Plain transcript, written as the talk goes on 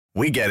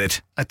We get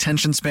it.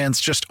 Attention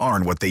spans just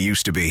aren't what they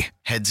used to be.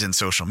 Heads in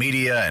social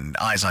media and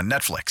eyes on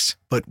Netflix.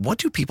 But what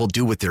do people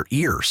do with their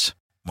ears?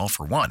 Well,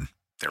 for one,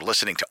 they're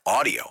listening to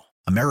audio.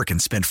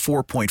 Americans spend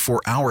 4.4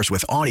 hours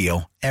with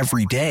audio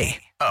every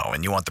day. Oh,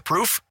 and you want the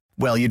proof?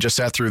 Well, you just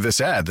sat through this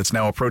ad that's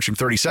now approaching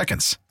 30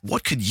 seconds.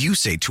 What could you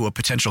say to a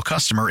potential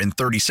customer in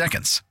 30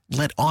 seconds?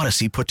 Let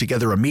Odyssey put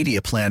together a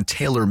media plan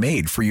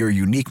tailor-made for your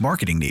unique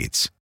marketing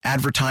needs.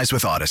 Advertise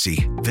with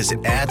Odyssey.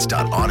 Visit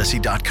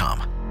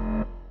ads.odyssey.com.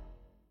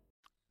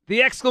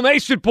 The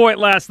exclamation point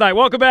last night.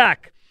 Welcome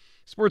back.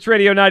 Sports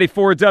Radio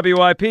 94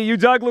 WIP. You,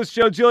 Douglas,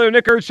 Joe Giglio,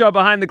 Nick Earnshaw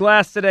behind the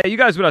glass today. You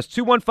guys with us,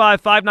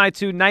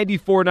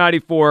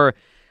 215-592-9494.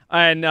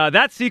 And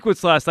that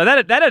sequence last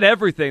night, that had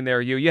everything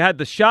there. You had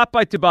the shot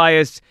by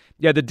Tobias.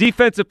 You had the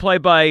defensive play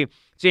by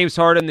James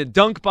Harden, the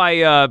dunk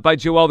by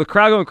Joel, the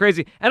crowd going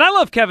crazy. And I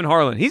love Kevin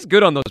Harlan. He's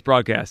good on those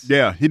broadcasts.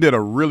 Yeah, he did a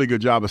really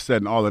good job of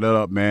setting all of that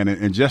up, man.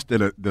 And just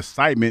the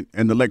excitement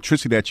and the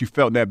electricity that you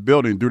felt in that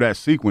building through that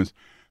sequence.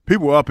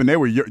 People were up and they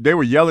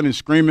were yelling and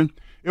screaming.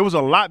 It was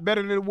a lot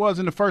better than it was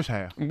in the first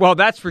half. Well,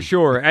 that's for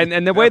sure.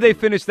 And the way they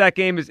finished that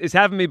game is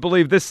having me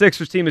believe this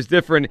Sixers team is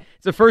different.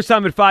 It's the first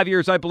time in 5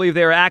 years I believe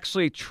they are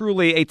actually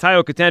truly a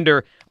title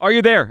contender. Are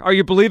you there? Are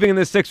you believing in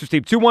this Sixers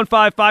team?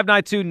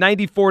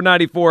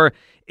 215-592-9494.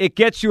 It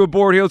gets you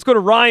aboard here. Let's go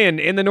to Ryan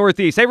in the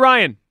Northeast. Hey,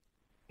 Ryan.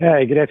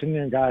 Hey, good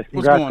afternoon, guys.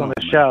 Congrats on the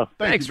show.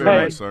 Thanks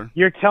very much, sir.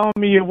 You're telling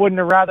me you wouldn't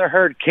have rather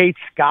heard Kate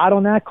Scott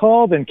on that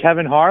call than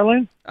Kevin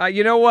Harlan?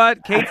 You know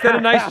what? Kate's did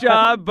a nice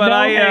job, but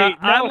I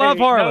love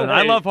Harlan.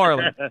 I love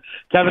Harlan.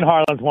 Kevin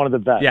Harlan's one of the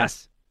best.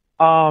 Yes.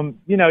 You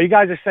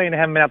guys are saying they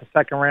haven't been out the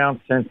second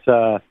round since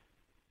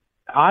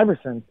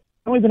Iverson's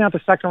only been out the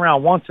second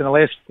round once in the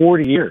last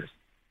 40 years.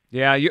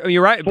 Yeah,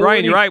 you're right,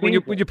 Brian. You're right. When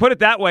you put it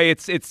that way,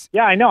 it's.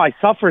 Yeah, I know. I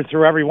suffered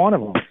through every one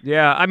of them.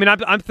 Yeah, I mean,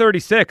 I'm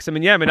 36. I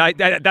mean,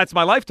 that's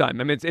my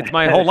lifetime. I mean, it's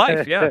my whole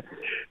life. Yeah.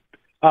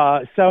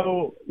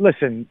 So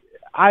listen,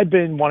 I've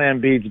been one of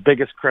Embiid's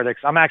biggest critics.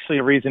 I'm actually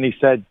a reason he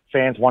said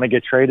fans want to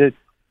get traded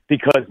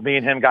because me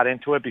and him got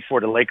into it before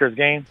the Lakers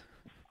game.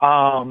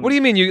 What do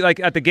you mean? You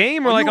like at the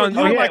game or like on?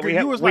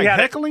 You was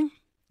heckling.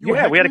 We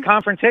had a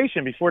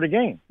confrontation before the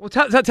game. Well,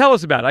 tell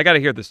us about it. I got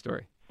to hear this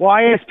story. Well,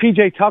 I asked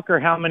PJ Tucker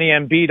how many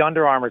Embiid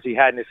Under Armours he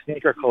had in his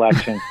sneaker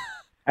collection.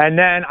 And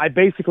then I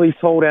basically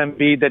told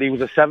Embiid that he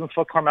was a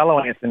 7-foot Carmelo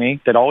Anthony,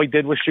 that all he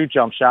did was shoot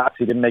jump shots.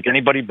 He didn't make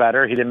anybody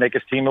better. He didn't make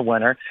his team a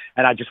winner.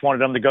 And I just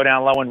wanted him to go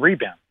down low and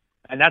rebound.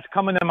 And that's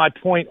coming to my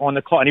point on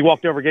the call. And he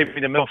walked over and gave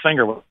me the middle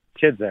finger with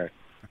kids there.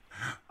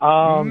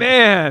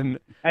 Man.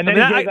 And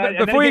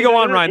then before you go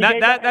on, Ryan,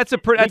 that's a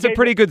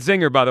pretty good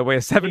zinger, by the way, a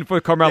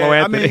 7-foot Carmelo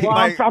Anthony. I mean,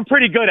 well, I'm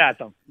pretty good at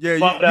them. Yeah,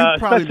 but, you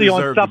probably especially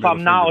on stuff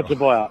I'm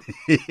knowledgeable at.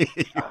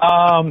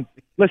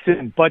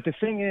 Listen, but the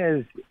thing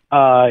is,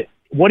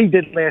 what he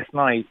did last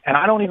night, and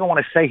I don't even want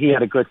to say he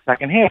had a good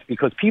second half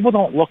because people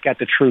don't look at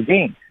the true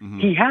game. Mm-hmm.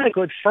 He had a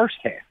good first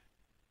half.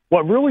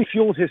 What really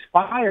fueled his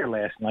fire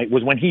last night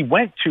was when he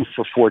went 2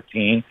 for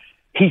 14,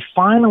 he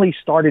finally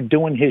started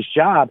doing his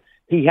job.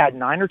 He had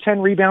 9 or 10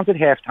 rebounds at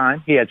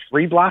halftime. He had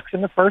 3 blocks in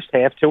the first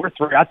half, 2 or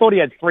 3. I thought he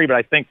had 3, but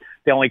I think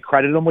they only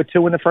credited him with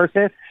 2 in the first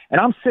half. And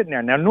I'm sitting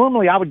there. Now,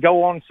 normally I would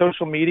go on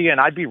social media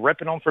and I'd be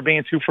ripping him for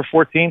being 2 for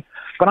 14.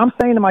 But I'm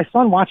saying to my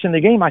son watching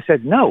the game, I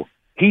said, no,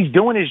 he's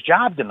doing his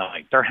job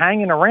tonight. They're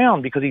hanging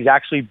around because he's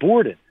actually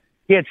boarded.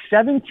 He had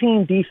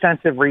 17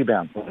 defensive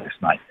rebounds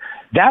last night.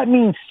 That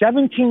means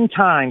 17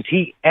 times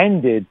he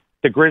ended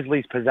the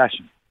Grizzlies'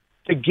 possession.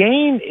 The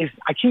game is,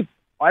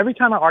 every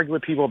time I argue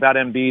with people about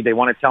Embiid, they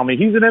want to tell me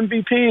he's an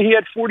MVP. He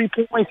had 40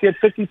 points. He had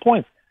 50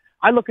 points.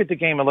 I look at the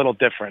game a little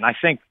different. I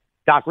think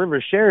Doc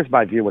Rivers shares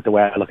my view with the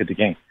way I look at the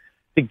game.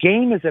 The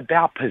game is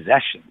about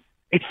possession.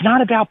 It's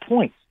not about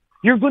points.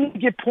 You're going to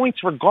get points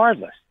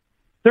regardless.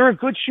 They're a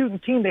good shooting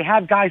team. They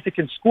have guys that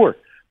can score.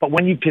 But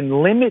when you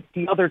can limit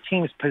the other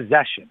team's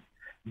possession,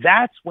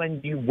 that's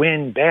when you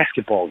win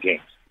basketball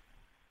games.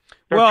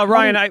 Well,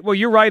 Ryan,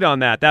 you're right on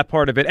that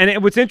part of it.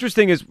 And what's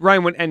interesting is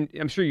Ryan, and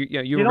I'm sure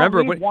you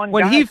remember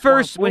when he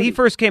first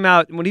came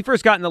out, when he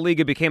first got in the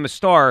league and became a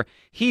star,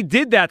 he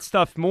did that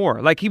stuff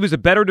more. Like he was a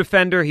better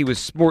defender, he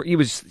was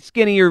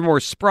skinnier, more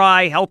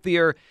spry,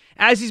 healthier.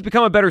 As he's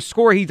become a better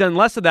scorer, he's done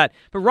less of that.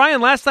 But Ryan,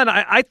 last night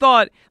I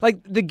thought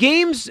like the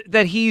games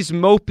that he's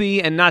mopey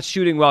and not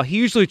shooting well, he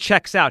usually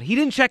checks out. He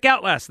didn't check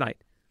out last night.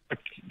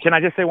 Can I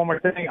just say one more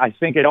thing? I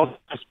think it also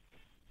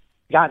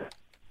got.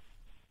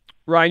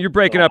 Ryan, you're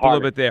breaking up a little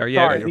bit there.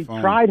 Yeah, sorry, he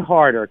tried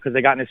harder because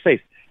they got in his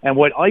face. And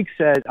what Ike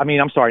said,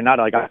 I'm sorry, not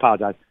Ike, I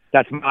apologize.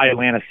 That's my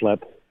Atlanta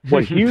slip.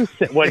 What Hugh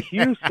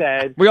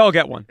said. We all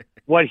get one.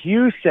 What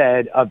Hugh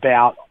said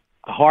about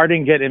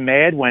Harden getting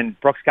mad when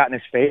Brooks got in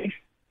his face,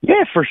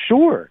 yeah, for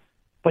sure.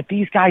 But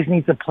these guys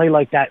need to play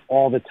like that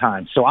all the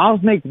time. So I'll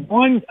make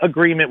one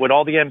agreement with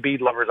all the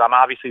Embiid lovers. I'm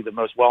obviously the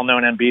most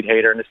well-known Embiid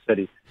hater in the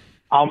city.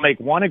 I'll make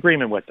one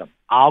agreement with them.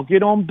 I'll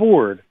get on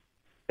board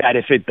that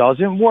if it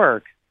doesn't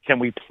work, can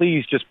we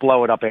please just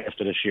blow it up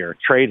after this year?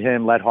 Trade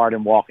him, let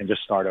Harden walk, and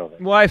just start over.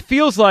 Well, it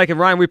feels like, and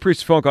Ryan, we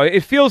appreciate the phone call.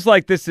 It feels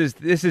like this is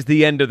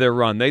the end of their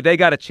run. They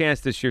got a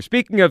chance this year.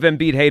 Speaking of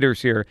Embiid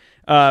haters here,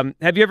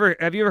 have you ever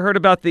heard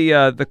about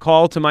the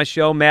call to my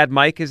show? Mad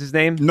Mike is his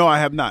name. No, I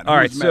have not. All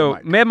right, so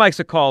Mad Mike's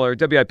a caller,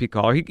 WIP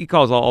caller. He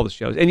calls all the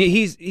shows, and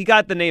he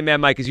got the name Mad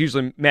Mike. He's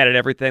usually mad at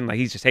everything. Like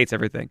he just hates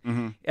everything.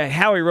 Mm-hmm.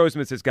 Howie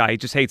Roseman's this guy. He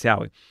just hates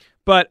Howie.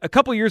 But a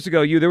couple years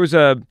ago,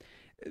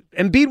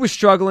 Embiid was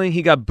struggling.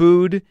 He got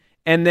booed.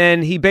 And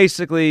then he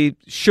basically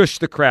shushed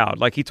the crowd.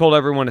 Like, he told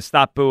everyone to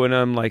stop booing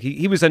him. Like,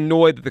 he was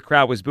annoyed that the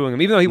crowd was booing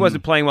him, even though he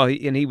wasn't playing well,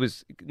 he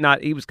was kind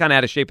of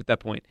out of shape at that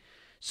point.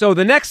 So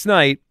the next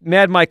night,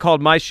 Mad Mike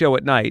called my show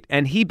at night,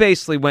 and he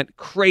basically went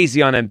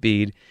crazy on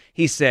Embiid.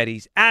 He said,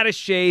 he's out of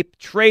shape,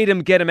 trade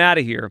him, get him out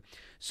of here.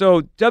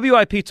 So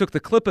WIP took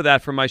the clip of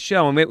that from my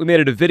show, and we made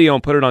it a video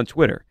and put it on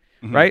Twitter,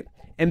 right?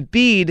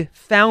 Embiid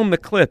found the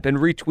clip and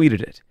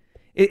retweeted it.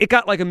 It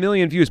got like 1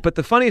 million views, but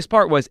the funniest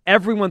part was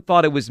everyone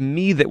thought it was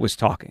me that was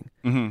talking.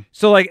 Mm-hmm.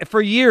 So, like,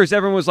 for years,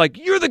 everyone was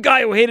like, you're the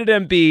guy who hated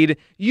Embiid.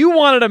 You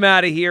wanted him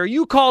out of here.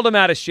 You called him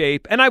out of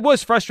shape. And I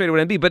was frustrated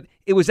with Embiid, but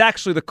it was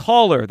actually the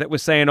caller that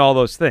was saying all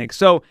those things.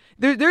 So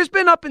there's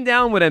been up and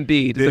down with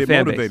Embiid. Did it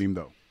motivate him,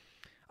 though?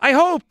 I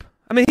hope.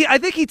 I mean, I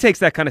think he takes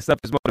that kind of stuff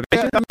as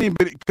motivation. Yeah, I mean,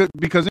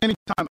 because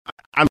anytime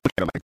I look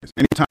at it like this,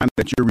 anytime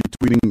that you're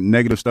retweeting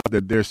negative stuff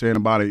that they're saying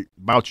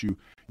about you,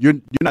 you're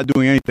not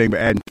doing anything but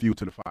adding fuel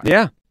to the fire.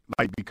 Yeah.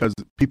 Like, because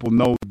people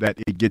know that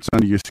it gets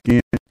under your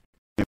skin.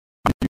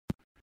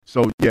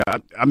 So, yeah,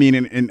 I mean,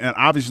 and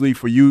obviously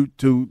for you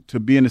to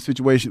be in a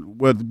situation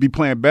where to be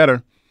playing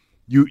better,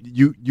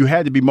 you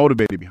had to be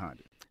motivated behind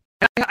it.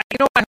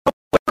 I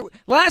hope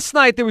last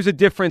night there was a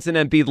difference in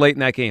Embiid late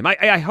in that game.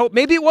 I hope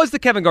maybe it was the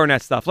Kevin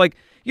Garnett stuff. Like,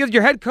 you have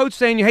your head coach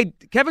saying, hey,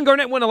 Kevin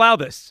Garnett wouldn't allow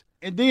this.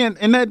 And then,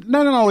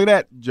 not only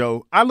that,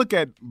 Joe, I look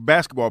at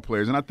basketball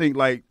players and I think,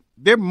 like,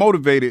 they're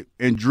motivated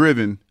and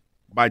driven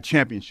by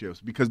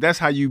championships because that's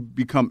how you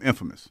become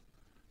infamous.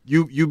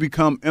 You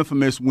become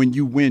infamous when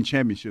you win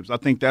championships. I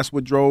think that's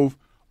what drove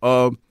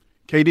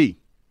KD.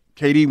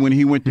 KD when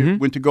he went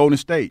to Golden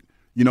State.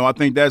 You know, I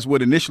think that's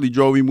what initially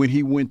drove him when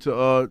he went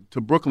to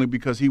Brooklyn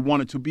because he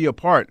wanted to be a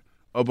part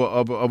of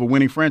a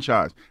winning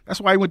franchise.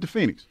 That's why he went to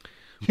Phoenix.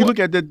 You look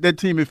at that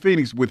team in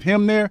Phoenix with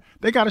him there;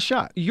 they got a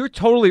shot. You're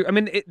totally. I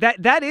mean,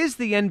 that is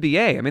the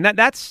NBA. I mean,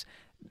 that's.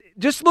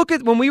 Just look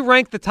at when we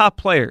rank the top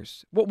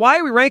players. Why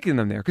are we ranking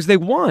them there? Because they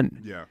won.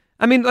 Yeah.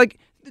 I mean, like,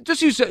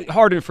 just use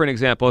Harden for an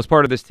example as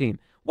part of this team.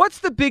 What's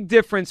the big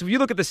difference if you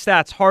look at the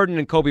stats? Harden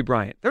and Kobe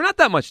Bryant, they're not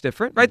that much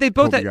different, right? They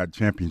both got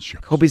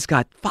championships. Kobe's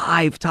got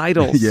 5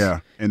 titles.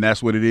 Yeah, and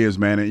that's what it is,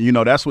 man. And you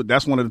know, that's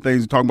one of the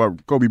things talking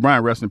about Kobe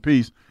Bryant. Rest in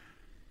peace.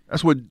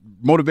 That's what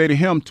motivated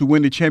him to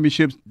win the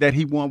championships that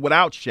he won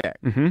without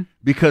Shaq,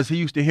 because he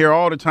used to hear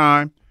all the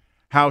time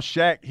how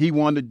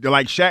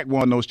Shaq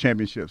won those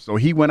championships. So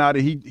he went out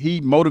and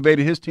he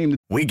motivated his team.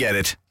 We get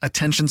it.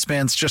 Attention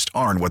spans just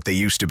aren't what they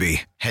used to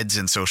be. Heads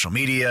in social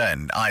media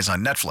and eyes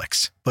on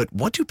Netflix. But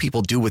what do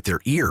people do with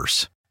their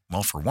ears?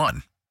 Well, for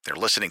one, they're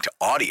listening to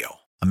audio.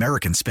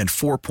 Americans spend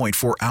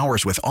 4.4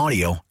 hours with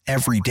audio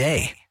every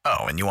day.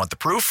 Oh, and you want the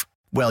proof?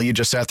 Well, you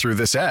just sat through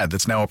this ad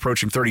that's now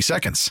approaching 30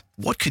 seconds.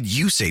 What could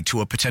you say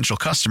to a potential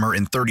customer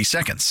in 30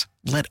 seconds?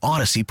 Let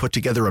Odyssey put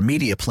together a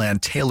media plan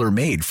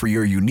tailor-made for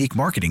your unique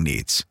marketing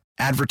needs.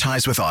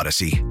 Advertise with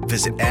Odyssey.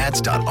 Visit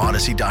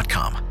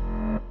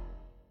ads.odyssey.com.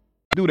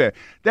 Do that.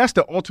 That's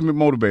the ultimate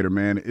motivator,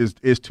 man,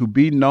 is to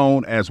be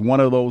known as one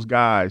of those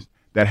guys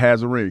that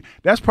has a ring.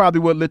 That's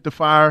probably what lit the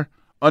fire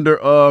under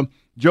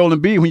Joel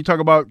Embiid when you talk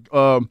about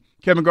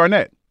Kevin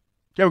Garnett.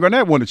 Kevin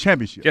Garnett won a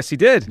championship. Yes, he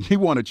did. He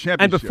won a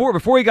championship. And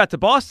before he got to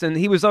Boston,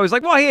 he was always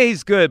like, well, yeah,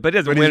 he's good, but he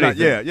doesn't win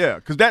anything. Yeah.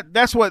 Because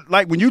that's what,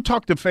 like, when you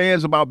talk to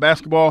fans about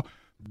basketball,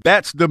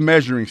 that's the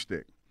measuring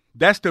stick.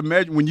 That's the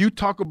measure. When you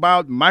talk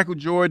about Michael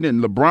Jordan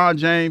and LeBron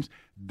James,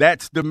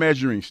 that's the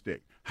measuring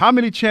stick. How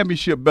many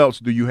championship belts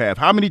do you have?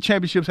 How many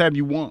championships have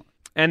you won?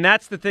 And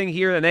that's the thing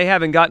here, and they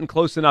haven't gotten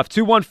close enough.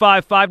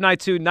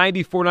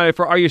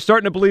 215-592-9494. Are you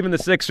starting to believe in the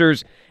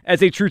Sixers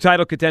as a true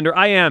title contender?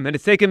 I am, and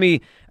it's taken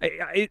me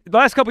the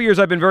last couple of years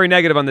I've been very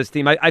negative on this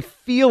team. I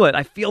feel it.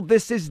 I feel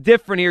this is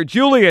different here.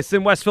 Julius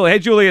in West Philly. Hey,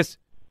 Julius.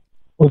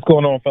 What's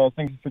going on, fellas?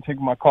 Thank you for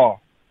taking my call.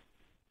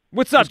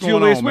 What's up,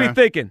 Julius? What are you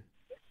thinking?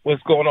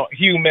 What's going on?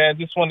 Hugh, man,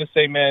 just wanted to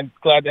say, man,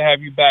 glad to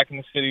have you back in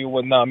the city and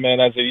whatnot, man.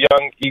 As a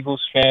young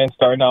Eagles fan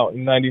starting out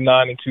in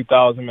 99 and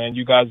 2000, man,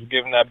 you guys are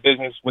giving that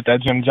business with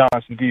that Jim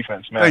Johnson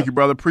defense, man. Thank you,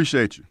 brother.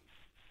 Appreciate you.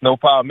 No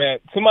problem, man.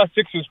 To my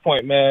Sixers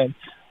point, man,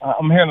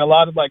 I'm hearing a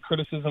lot of, like,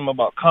 criticism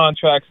about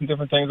contracts and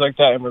different things like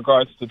that in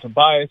regards to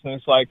Tobias, and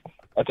it's like,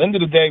 at the end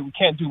of the day, we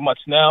can't do much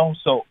now,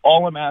 so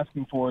all I'm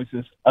asking for is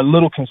just a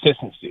little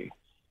consistency.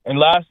 And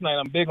last night,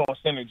 I'm big on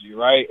synergy,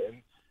 right?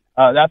 And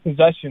that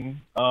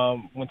possession,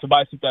 when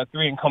Tobias hit that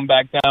three and come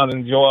back down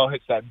and Joel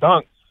hits that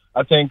dunk,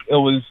 I think it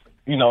was,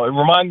 it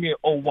reminded me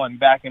of 01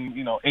 back in,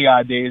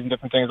 AI days and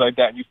different things like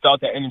that. And you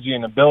felt that energy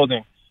in the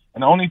building.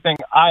 And the only thing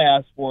I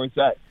ask for is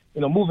that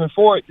moving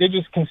forward, they're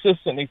just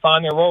consistent. They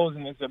find their roles,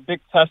 and it's a big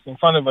test in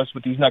front of us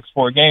with these next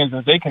 4 games.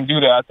 If they can do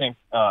that, I think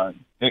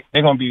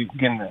they're going to be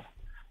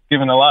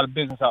giving a lot of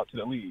business out to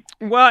the league.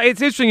 Well,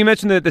 it's interesting you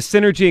mentioned the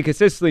synergy and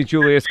consistency,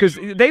 Julius, because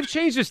they've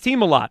changed this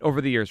team a lot over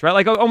the years, right?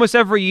 Like almost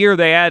every year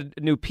they add a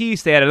new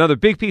piece. They add another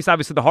big piece,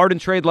 obviously the Harden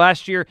trade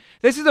last year.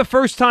 This is the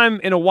first time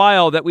in a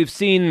while that we've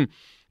seen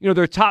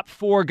their top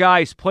 4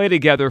 guys play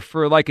together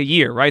for like a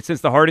year, right?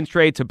 Since the Harden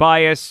trade,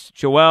 Tobias,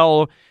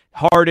 Joel,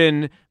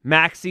 Harden,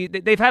 Maxey.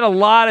 They've had a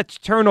lot of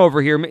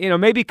turnover here.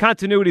 Maybe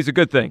continuity is a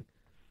good thing.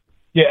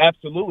 Yeah,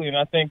 absolutely. And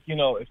I think,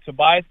 if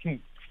Tobias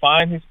can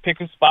find his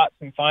pick of spots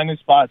and find his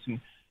spots and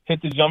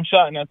hit the jump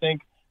shot. And I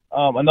think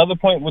another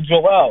point with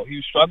Joel, he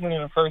was struggling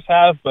in the first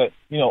half, but,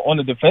 on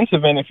the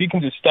defensive end, if he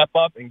can just step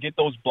up and get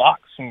those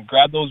blocks and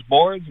grab those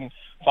boards and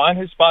find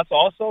his spots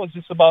also, it's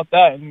just about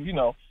that.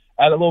 And,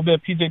 add a little bit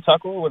of P.J.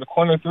 Tucker with a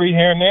corner 3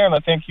 here and there, and I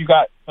think you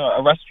got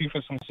a recipe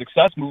for some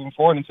success moving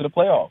forward into the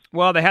playoffs.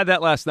 Well, they had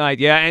that last night,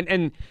 yeah.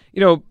 And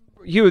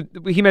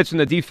he mentioned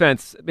the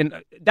defense. I mean,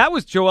 that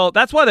was Joel.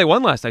 That's why they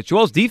won last night,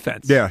 Joel's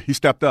defense. Yeah, he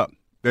stepped up.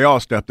 They all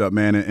stepped up,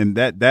 man, and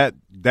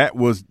that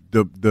was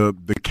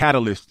the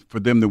catalyst for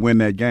them to win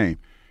that game,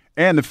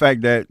 and the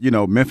fact that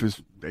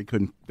Memphis they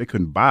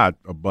couldn't buy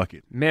a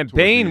bucket. Man,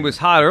 Bane was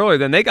hot earlier,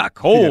 then they got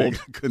cold. Yeah,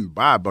 they couldn't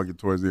buy a bucket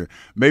towards the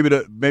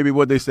end. Maybe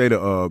what they say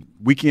the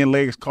weekend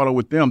legs caught up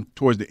with them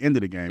towards the end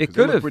of the game. It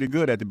could have pretty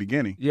good at the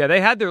beginning. Yeah, they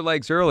had their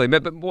legs early,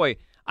 but boy,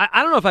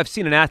 I don't know if I've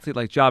seen an athlete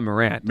like Ja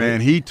Morant.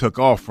 Man, he took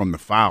off from the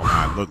foul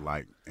line. Looked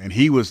like, and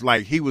he was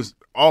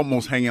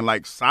almost hanging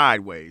like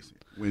sideways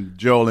when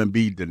Joel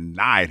Embiid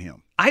denied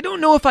him. I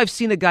don't know if I've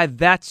seen a guy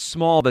that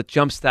small that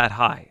jumps that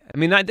high. I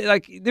mean,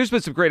 there's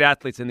been some great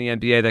athletes in the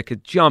NBA that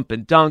could jump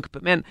and dunk,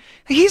 but man,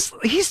 he's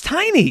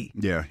tiny.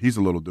 Yeah, he's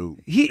a little dude.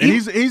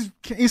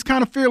 He's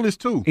kind of fearless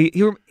too.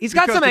 He's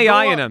got some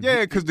AI in him.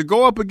 Yeah, because to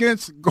go up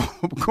against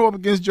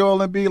Joel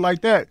Embiid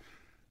like that,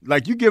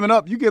 like you're giving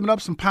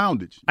up some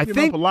poundage. I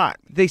think up a lot.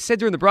 They said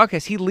during the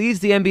broadcast he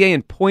leads the NBA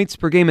in points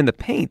per game in the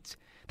paint.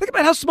 Think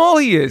about how small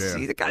he is.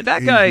 Yeah.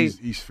 That guy.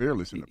 He's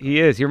fearless in the paint. He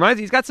is.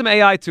 He's got some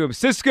AI to him.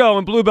 Cisco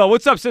and Bluebell.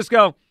 What's up,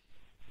 Cisco?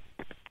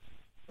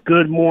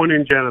 Good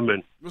morning,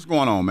 gentlemen. What's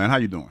going on, man? How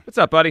you doing? What's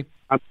up, buddy?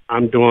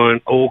 I'm doing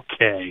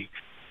okay.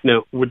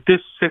 Now, with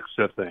this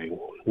Sixer thing,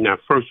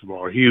 first of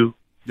all, Hugh.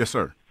 Yes,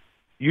 sir.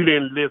 You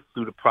didn't live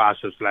through the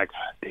process like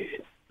I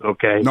did,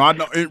 okay? No, I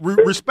know.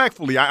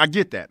 Respectfully, I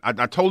get that. I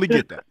totally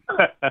get that.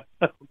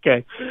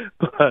 Okay.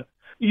 But,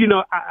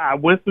 I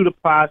went through the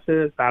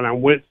process, and I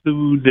went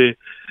through the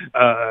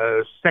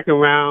second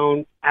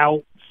round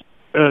out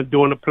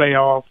during the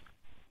playoffs.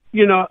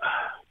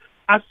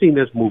 I've seen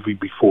this movie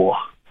before.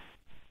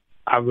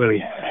 I really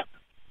have.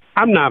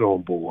 I'm not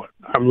on board.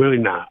 I'm really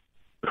not.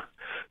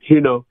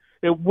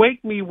 It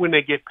wake me when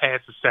they get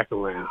past the second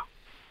round.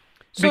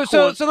 So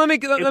let me.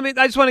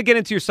 I just want to get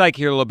into your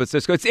psyche here a little bit,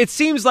 Cisco. It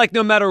seems like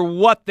no matter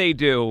what they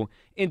do,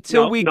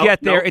 until we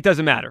get there, it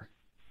doesn't matter.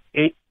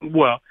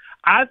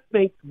 I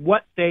think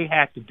what they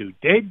have to do,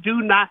 they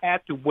do not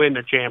have to win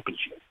the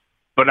championship,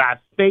 but I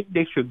think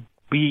they should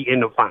be in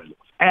the finals,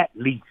 at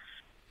least.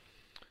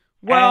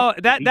 Well,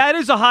 that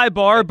is a high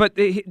bar, but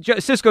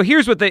Cisco,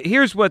 here's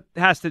what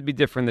has to be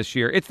different this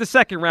year. It's the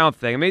second round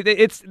thing. I mean,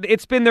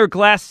 it's been their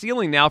glass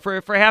ceiling now for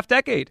a half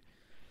decade.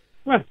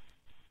 Right.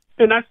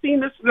 And I've seen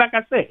this, like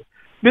I said,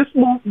 this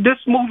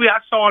movie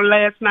I saw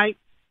last night,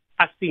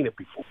 I've seen it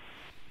before.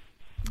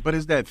 But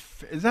is that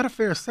a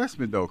fair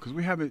assessment though? Because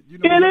we haven't,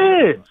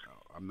 It is.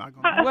 I'm not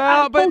going to.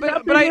 Well, but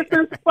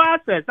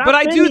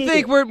I do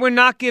think we're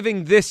not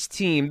giving this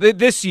team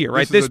this year,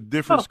 right? This is a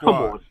different squad.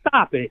 Come on,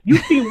 stop it! You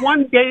see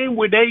one game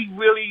where they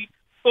really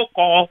took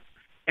off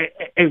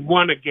and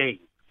won a game.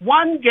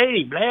 One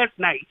game last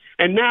night,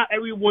 and now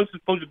everyone's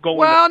supposed to go.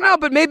 Well, no,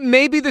 but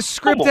maybe the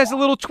script has a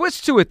little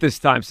twist to it this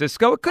time,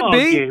 Cisco. It could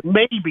be. Yeah,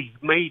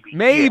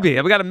 maybe.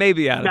 Yeah. We got a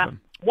maybe out of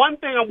him. One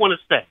thing I want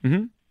to say.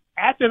 Mm-hmm.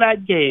 After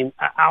that game,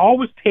 I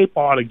always tape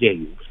all the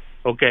games,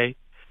 okay,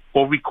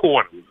 or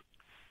record them.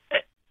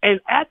 And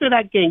after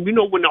that game,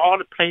 when all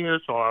the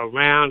players are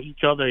around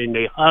each other and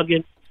they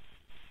hugging,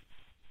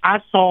 I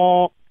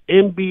saw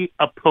Embiid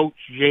approach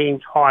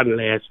James Harden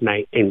last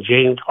night, and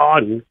James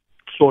Harden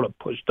sort of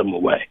pushed him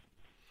away.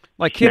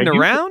 Like kidding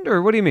around,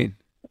 or what do you mean?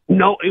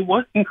 No, it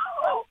wasn't.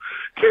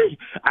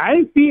 I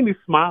ain't seen him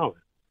smiling,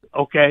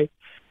 okay?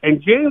 And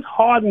James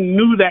Harden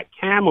knew that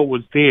camera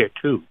was there,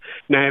 too.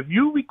 Now, if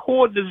you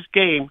record this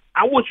game,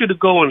 I want you to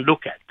go and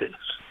look at this.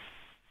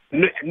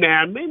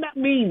 Now, it may not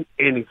mean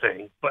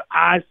anything, but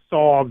I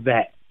saw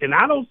that. And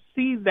I don't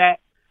see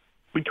that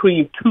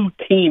between two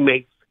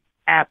teammates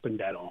happen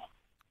that often.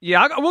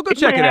 Yeah, we'll go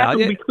check it out.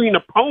 Between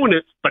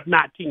opponents, but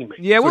not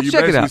teammates. Yeah, we'll check it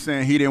out. So you're basically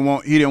saying he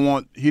didn't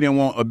want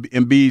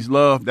Embiid's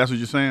love? That's what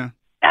you're saying?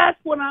 That's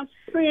what I'm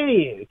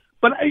saying.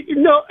 But,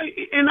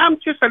 and I'm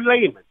just a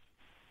layman,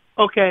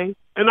 okay?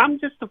 And I'm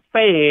just a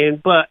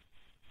fan, but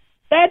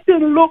that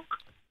didn't look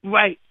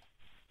right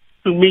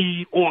to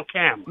me on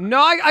camera. No,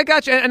 I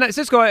got you. And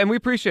Cisco, and we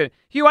appreciate it.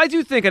 Hugh, I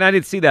do think, and I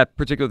didn't see that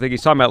particular thing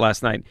he's talking about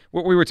last night.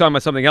 We were talking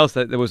about something else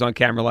that was on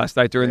camera last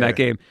night during that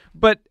game.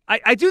 But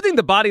I do think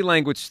the body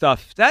language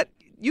stuff, that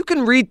you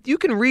can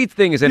read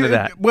things into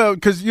that. Well,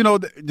 because,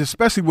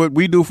 especially what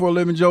we do for a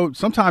living, Joe,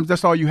 sometimes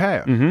that's all you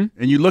have.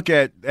 Mm-hmm. And you look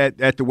at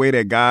the way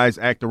that guys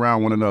act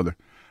around one another.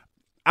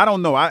 I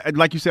don't know.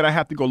 Like you said, I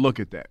have to go look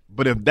at that.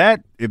 But if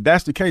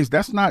that's the case,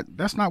 that's not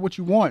what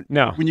you want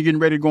when you're getting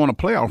ready to go on a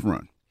playoff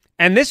run.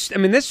 And this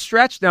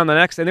stretch down the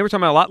next, and they were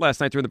talking about a lot last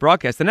night during the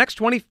broadcast, the next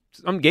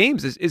 20-some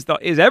games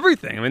is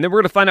everything. I mean, we're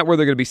going to find out where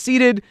they're going to be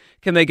seated.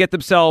 Can they get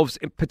themselves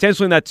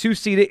potentially in that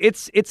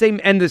 2-seed?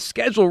 And the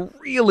schedule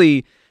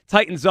really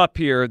tightens up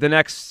here the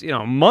next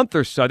month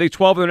or so. I think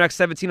 12 of their next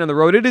 17 on the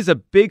road. It is a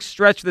big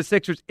stretch for the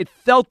Sixers. It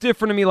felt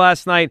different to me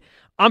last night.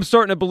 I'm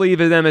starting to believe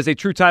in them as a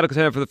true title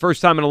contender for the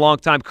first time in a long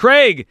time.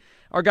 Craig,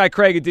 our guy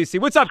Craig in D.C.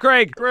 What's up,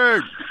 Craig?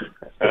 Craig.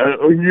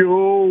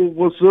 Yo,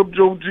 what's up,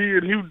 Joe G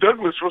and Hugh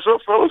Douglas? What's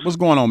up, fellas? What's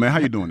going on, man? How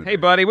you doing? Hey,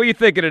 buddy. What you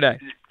thinking today?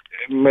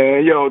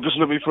 Man, just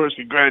let me first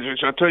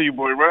congratulate you. I tell you,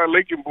 boy, Ryan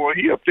Lakin, boy,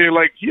 he up there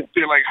like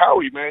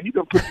Howie, man. He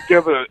done put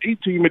together an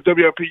A-team at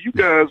WIP. You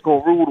guys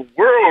gonna rule the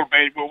world,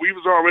 man. Well, we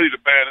was already the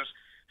baddest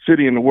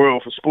city in the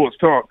world for sports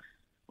talk.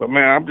 But,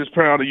 man, I'm just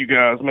proud of you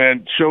guys,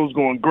 man. Show's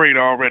going great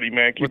already,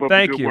 man. Keep up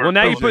the good work. Well,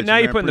 now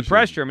you're putting the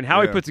pressure. I mean,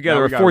 Howie put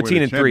together a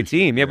 14-3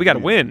 team. Yeah, we got to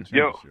win.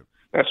 Yo,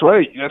 that's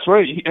right.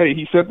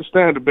 He set the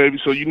standard, baby.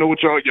 So you know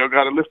what y'all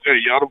got to lift. Hey,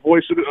 y'all the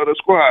voice of the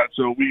squad.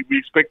 So we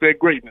expect that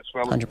greatness,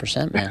 fellas.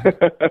 100%, man.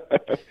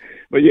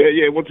 But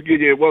once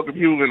again, welcome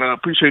you, and I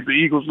appreciate the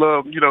Eagles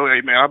love.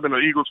 Hey, man, I've been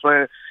an Eagles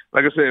fan.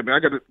 Like I said, man, I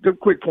got a good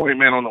quick point,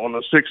 man, on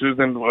the Sixers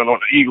and on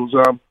the Eagles.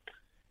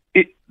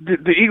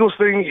 The Eagles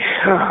thing,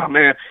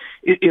 man,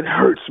 it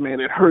hurts, man.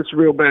 It hurts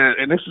real bad.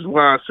 And this is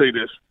why I say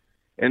this.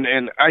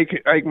 And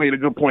Ike made a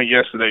good point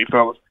yesterday,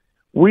 fellas.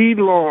 We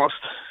lost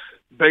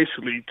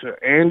basically to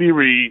Andy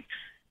Reid,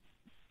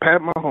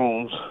 Pat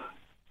Mahomes,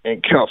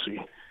 and Kelsey.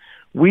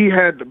 We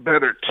had the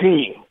better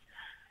team,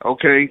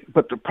 okay?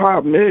 But the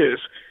problem is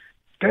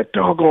that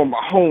doggone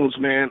Mahomes,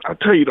 man, I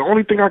tell you, the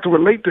only thing I can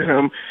relate to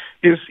him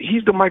is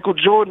he's the Michael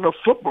Jordan of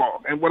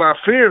football. And what I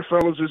fear,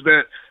 fellas, is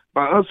that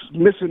by us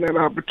missing that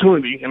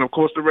opportunity, and of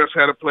course the refs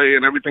had to play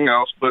and everything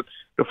else, but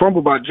the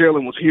fumble by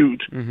Jalen was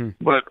huge. Mm-hmm.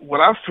 But what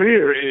I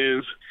fear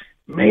is,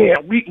 man,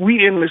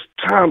 we in this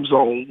time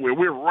zone where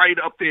we're right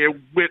up there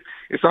with,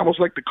 it's almost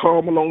like the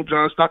Karl Malone,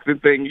 John Stockton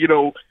thing,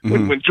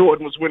 when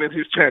Jordan was winning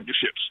his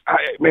championships.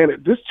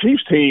 This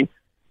Chiefs team,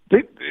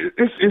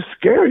 it's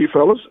scary,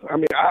 fellas. I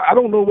mean, I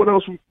don't know what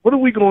are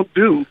we going to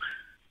do,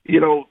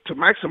 to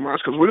maximize,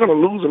 because we're going to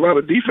lose a lot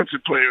of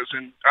defensive players.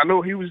 And I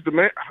know Howie's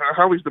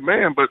the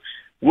man, but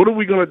what are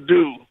we going to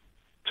do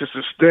to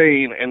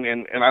sustain?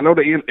 And I know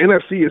the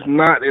NFC is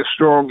not as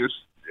strong as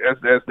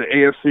the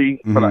AFC,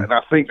 but I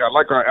think I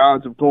like our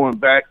odds of going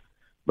back.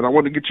 But I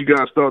want to get you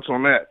guys' thoughts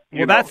on that.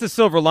 Well, that's the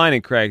silver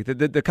lining, Craig.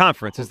 The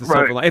conference is the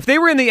silver lining. If they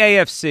were in the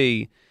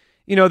AFC,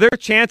 their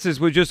chances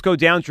would just go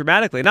down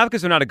dramatically. Not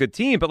because they're not a good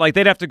team, but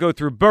they'd have to go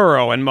through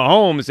Burrow and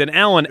Mahomes and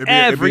Allen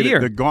every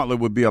year. The gauntlet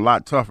would be a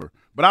lot tougher.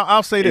 But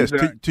I'll say this,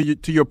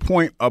 to your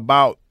point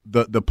about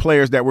the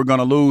players that we're going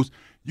to lose,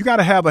 you got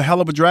to have a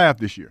hell of a draft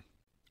this year.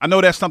 I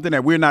know that's something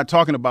that we're not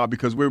talking about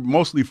because we're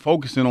mostly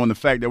focusing on the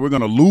fact that we're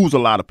going to lose a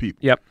lot of people.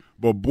 Yep.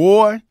 But,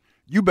 boy,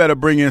 you better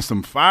bring in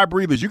some fire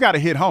breathers. You got to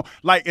hit home.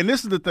 And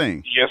this is the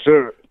thing. Yes,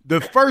 sir.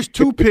 The first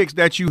two picks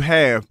that you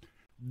have,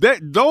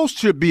 those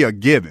should be a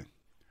given.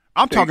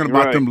 I'm talking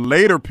about them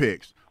later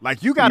picks.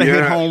 You got to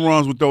hit home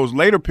runs with those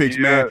later picks,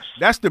 man.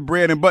 That's the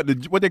bread and butter,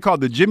 what they call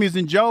the Jimmies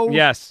and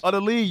Joes of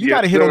the league. You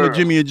got to hit on the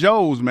Jimmy and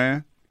Joes,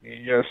 man.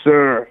 Yes,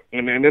 sir.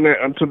 And then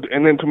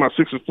to my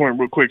Sixers point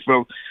real quick,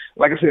 fellas.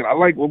 Like I said, I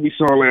like what we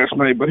saw last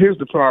night, but here's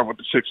the problem with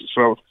the Sixers,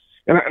 fellas.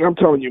 And I'm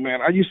telling you, man,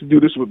 I used to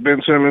do this with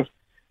Ben Simmons.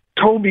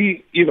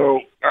 Toby,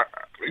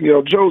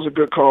 Joe's a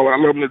good caller. I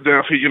love him to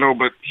death,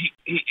 but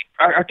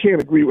I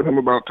can't agree with him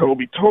about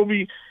Toby.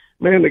 Toby,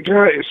 man, the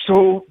guy is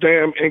so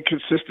damn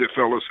inconsistent,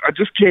 fellas. I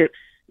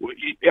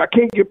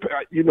can't get,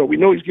 we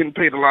know he's getting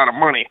paid a lot of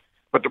money,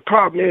 but the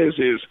problem is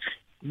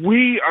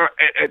we are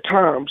at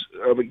times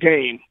of a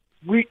game,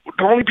 the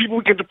only people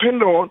we can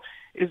depend on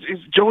is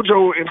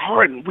JoJo and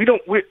Harden.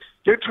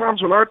 There are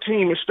times when our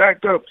team is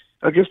stacked up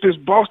against this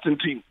Boston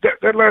team.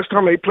 That last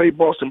time they played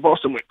Boston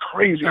went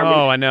crazy.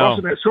 I know.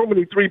 Boston had so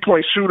many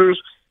three-point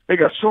shooters. They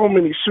got so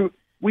many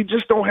we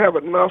just don't have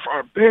enough.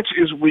 Our bench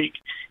is weak.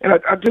 And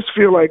I just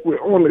feel like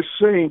we're on the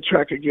same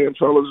track again,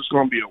 fellas. It's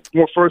going to be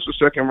a first or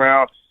second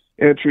round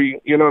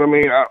entry, you know what I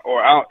mean?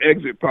 Or I'll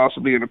exit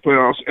possibly in the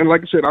playoffs. And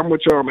like I said, I'm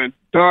with y'all, man.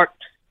 Doc,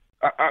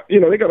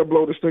 they got to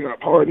blow this thing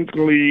up. Harden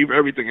can leave,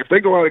 everything. If they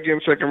go out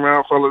again second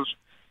round, fellas,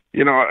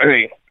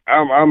 hey,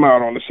 I'm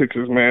out on the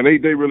Sixers, man.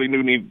 They really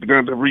need to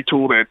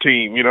retool that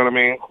team. You know what I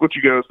mean? What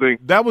you guys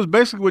think? That was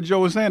basically what Joe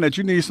was saying, that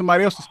you need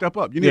somebody else to step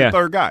up. You need a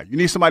third guy. You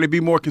need somebody to be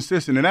more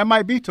consistent, and that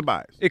might be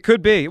Tobias. It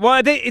could be.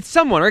 Well, it's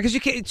someone, right? Because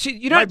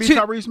might be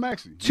Tyrese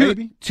Maxey.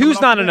 Maybe. Two's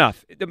not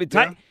enough. I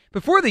mean,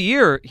 before the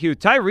year, Hugh,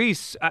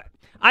 Tyrese,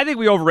 I think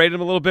we overrated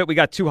him a little bit. We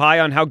got too high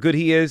on how good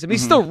he is. I mean,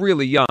 he's still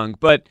really young,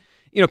 but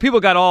people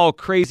got all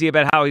crazy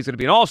about how he's going to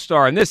be an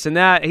all-star and this and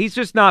that. He's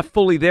just not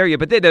fully there yet.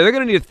 But they're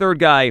going to need a third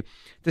guy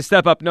to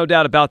step up, no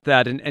doubt about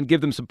that, and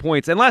give them some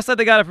points. And last night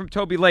they got it from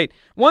Toby Late.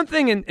 One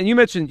thing, and you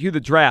mentioned the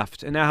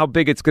draft and how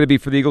big it's going to be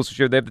for the Eagles this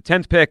year. They have the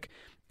 10th pick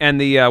and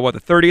the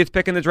 30th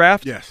pick in the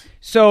draft. Yes.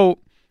 So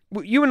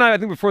you and I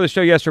think before the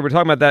show yesterday, we were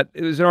talking about that.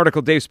 It was an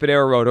article Dave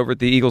Spadaro wrote over at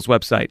the Eagles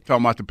website.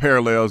 Talking about the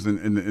parallels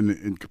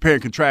and comparing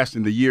and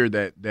contrasting the year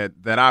that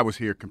I was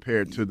here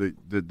compared to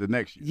the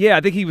next year. Yeah, I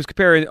think he was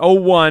comparing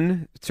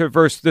 2001 to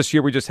versus this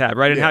year we just had,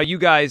 right? And how you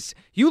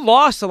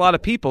lost a lot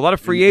of people, a lot of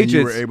free agents.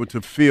 And you were able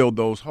to fill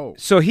those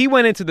holes. So he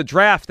went into the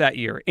draft that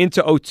year,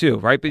 into 2002,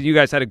 right? But you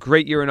guys had a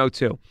great year in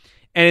 2002.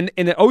 And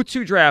in the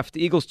 2002 draft,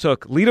 the Eagles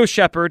took Lito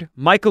Shepherd,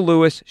 Michael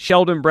Lewis,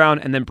 Sheldon Brown,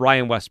 and then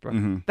Brian Westbrook.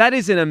 Mm-hmm. That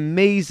is an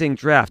amazing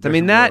draft. Yes, I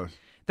mean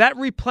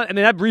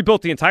that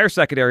rebuilt the entire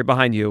secondary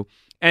behind you,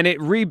 and it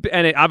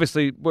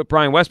obviously what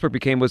Brian Westbrook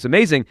became was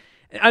amazing.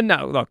 And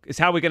now, look, is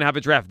how we going to have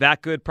a draft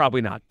that good? Probably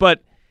not.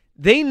 But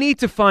they need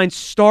to find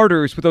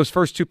starters with those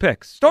first two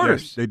picks.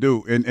 Starters. Yes, they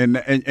do.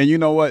 And you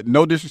know what?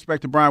 No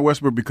disrespect to Brian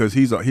Westbrook because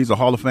he's a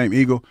Hall of Fame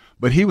Eagle,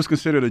 but he was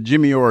considered a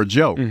Jimmy or a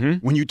Joe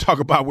when you talk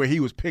about where he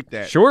was picked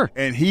at. Sure.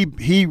 And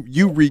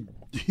you reap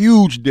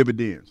huge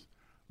dividends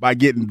by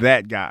getting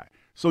that guy.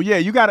 So, yeah,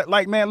 you got it.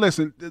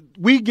 Listen,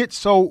 we get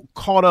so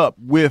caught up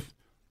with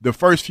the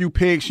first few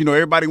picks.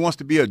 Everybody wants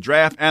to be a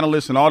draft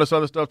analyst and all this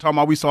other stuff, talking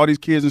about we saw these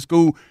kids in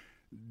school.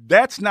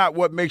 That's not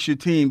what makes your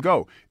team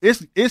go.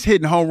 It's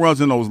hitting home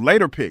runs in those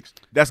later picks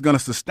that's going to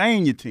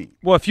sustain your team.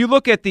 Well, if you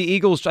look at the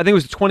Eagles, I think it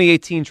was the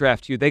 2018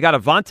 draft. They got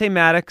Avonte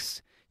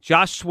Maddox,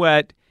 Josh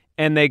Sweat,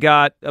 and they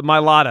got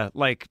Mailata,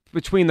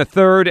 between the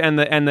third and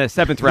the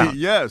seventh round.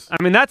 Yes.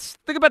 I mean,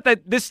 think about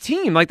that. This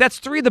team, that's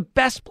three of the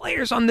best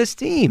players on this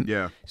team.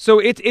 Yeah. So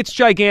it's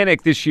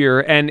gigantic this year,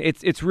 and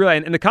it's really,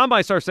 and the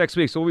combine starts next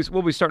week. So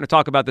we'll be starting to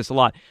talk about this a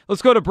lot.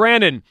 Let's go to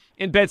Brandon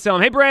in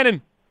Bedsalem. Hey,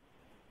 Brandon.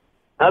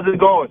 How's it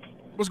going?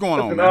 What's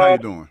going on, man? How you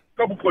doing? A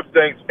couple quick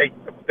things. Hey,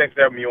 thanks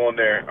for having me on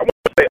there. I want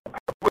to say I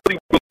really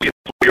enjoy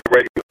your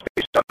radio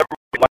station. I never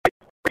really liked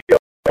radio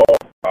at all.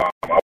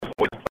 I was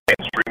always playing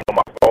the stream on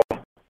my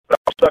phone. But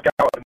I was stuck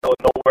out in the middle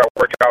of nowhere. I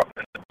work out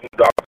in the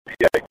Boondocks,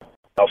 PA.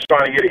 I was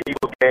trying to get an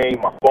Eagles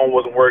game. My phone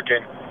wasn't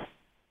working.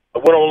 I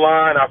went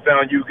online. I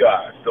found you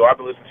guys. So I've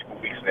been listening to you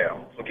for weeks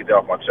now. So get that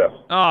off my chest.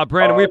 Oh,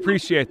 Brandon, we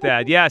appreciate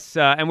that. Yes,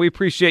 and we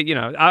appreciate,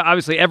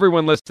 obviously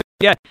everyone listening.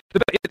 Yeah, the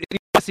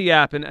Odyssey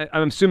app, and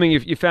I'm assuming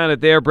you found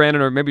it there,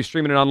 Brandon, or maybe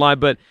streaming it online.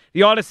 But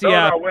the Odyssey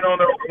app. No, I went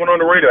on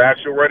the radio,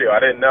 actual radio.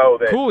 I didn't know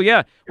that. Cool,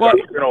 yeah. Well,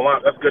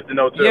 online. That's good to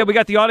know too. Yeah, we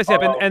got the Odyssey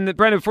app, and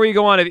Brandon, before you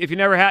go on, if you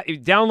never had, you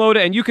download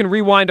it, and you can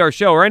rewind our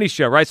show or any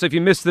show, right? So if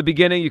you missed the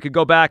beginning, you could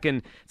go back,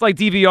 and it's like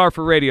DVR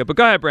for radio. But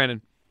go ahead,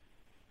 Brandon.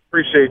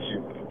 Appreciate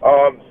you.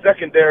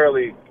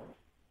 Secondarily,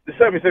 the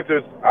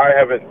 76ers, I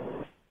haven't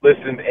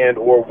listened and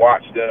or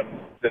watched them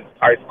since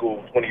high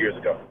school 20 years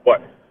ago,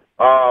 but.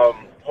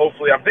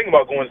 Hopefully, I'm thinking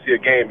about going to see a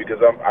game because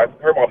I've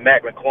heard about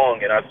Mac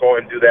McClung, and I saw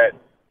him do that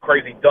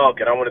crazy dunk,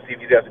 and I want to see if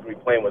he's actually going to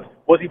be playing with.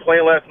 Was he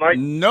playing last night?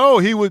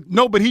 No,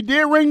 but he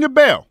did ring the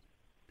bell.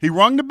 He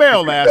rung the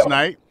bell last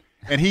night,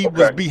 and he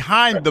was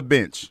behind the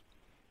bench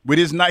with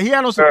his night. He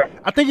had on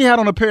I think he had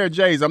on a pair of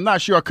J's. I'm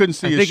not sure. I couldn't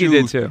see his shoes. I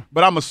think he did too.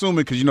 But I'm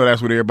assuming because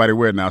that's what everybody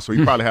wears now, so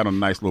he probably had on a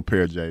nice little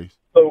pair of J's.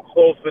 So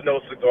close but no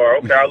cigar.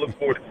 Okay, I look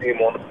forward to seeing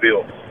him on the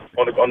field,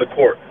 on the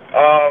court.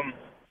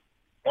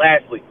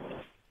 Lastly.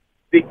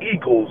 The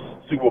Eagles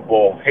Super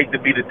Bowl. Hate to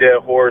beat a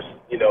dead horse.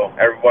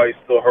 Everybody's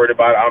still heard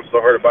about it. I'm still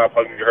heard about it.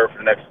 Probably going to be heard for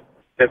the next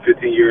 10,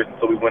 15 years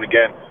until we win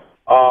again.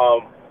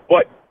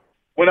 But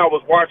when I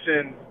was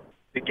watching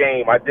the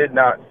game, I did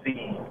not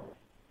see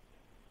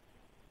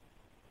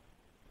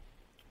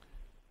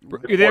the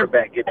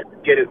quarterback get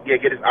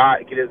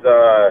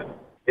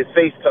his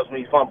face touched when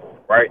he fumbled.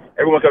 Right?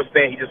 Everyone kept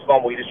saying he just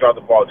fumbled. He just dropped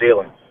the ball,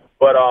 Jalen.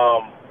 But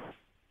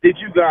did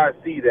you guys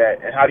see that?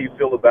 And how do you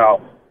feel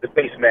about the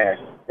face mask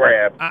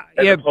grab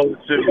as opposed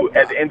to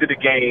at the end of the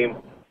game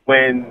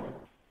when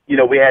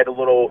we had a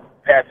little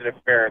pass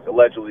interference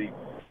allegedly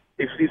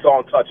if he saw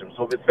him touch him.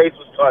 So if his face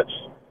was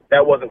touched,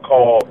 that wasn't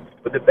called,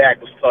 but the back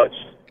was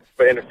touched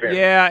for interference.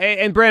 Yeah,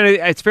 and Brandon,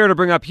 it's fair to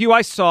bring up. Hugh,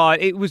 I saw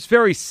it. It was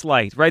very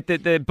slight, right?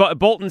 The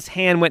Bolton's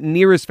hand went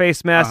near his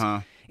face mask.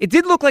 Uh-huh. It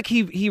did look like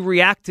he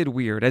reacted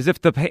weird, as if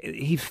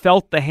he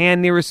felt the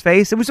hand near his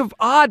face. It was an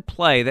odd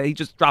play that he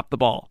just dropped the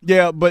ball.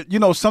 Yeah, but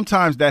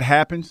sometimes that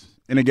happens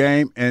in a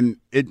game, and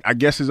it I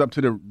guess is up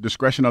to the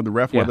discretion of the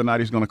ref whether or not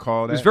he's going to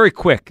call that. It was very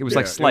quick. It was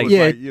slight.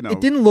 It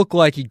didn't look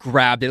like he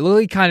grabbed it. It looked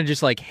like he kind of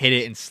just hit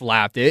it and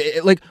slapped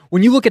it. Like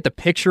when you look at the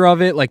picture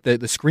of it, like the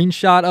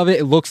screenshot of it,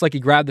 it looks like he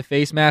grabbed the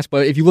face mask.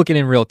 But if you look at it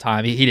in real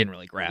time, he didn't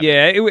really grab it.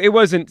 Yeah, it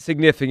wasn't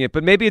significant,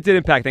 but maybe it did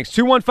impact things.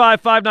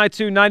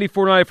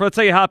 215-592-9494. Let's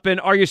say you hop in.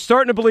 Are you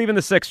starting to believe in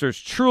the Sixers?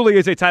 Truly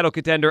is a title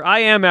contender. I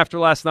am after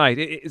last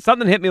night.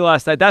 Something hit me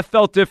last night. That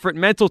felt different.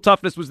 Mental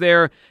toughness was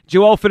there.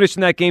 Joel finished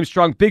in that game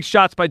strong. Big shot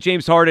shots by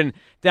James Harden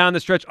down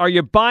the stretch. Are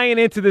you buying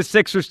into the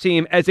Sixers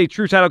team as a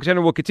true title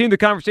contender? We'll continue the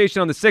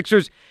conversation on the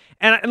Sixers.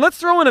 And let's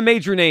throw in a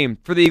major name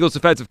for the Eagles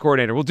defensive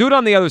coordinator. We'll do it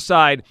on the other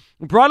side.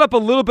 We brought up a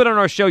little bit on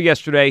our show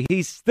yesterday.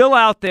 He's still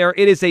out there.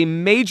 It is a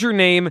major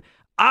name.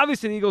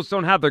 Obviously, the Eagles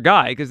don't have their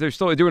guy because they're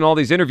still doing all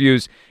these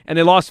interviews, and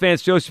they lost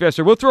Vance Joseph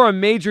yesterday. We'll throw a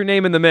major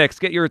name in the mix.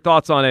 Get your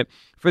thoughts on it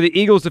for the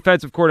Eagles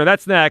defensive coordinator.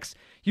 That's next.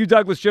 Hugh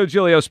Douglas, Joe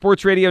Giglio,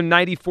 Sports Radio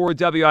 94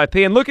 WIP.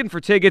 And looking for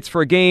tickets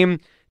for a game,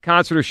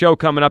 concert, or show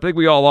coming up. I think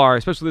we all are,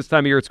 especially this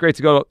time of year. It's great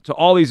to go to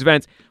all these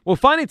events. Well,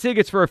 finding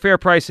tickets for a fair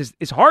price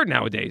is hard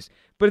nowadays,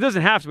 but it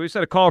doesn't have to. We just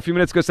had a call a few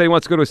minutes ago saying he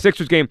wants to go to a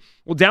Sixers game.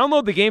 Well,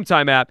 download the Game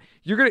Time app.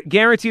 You're going to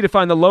guarantee to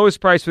find the lowest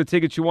price for the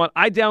tickets you want.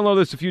 I downloaded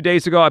this a few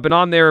days ago. I've been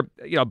on there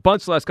a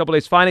bunch the last couple of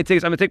days finding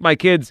tickets. I'm going to take my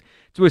kids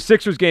to a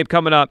Sixers game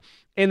coming up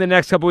in the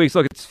next couple of weeks.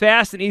 Look, it's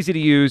fast and easy to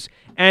use,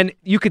 and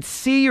you could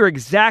see your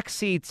exact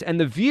seats and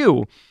the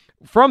view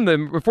from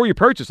them before you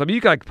purchase. I mean,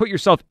 you can put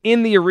yourself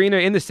in the arena,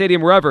 in the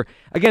stadium, wherever.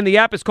 Again, the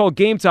app is called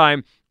Game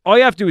Time. All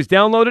you have to do is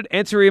download it,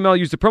 enter your email,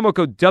 use the promo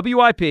code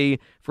WIP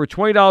for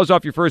 $20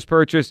 off your first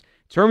purchase.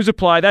 Terms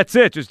apply. That's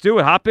it. Just do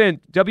it. Hop in.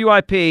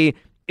 WIP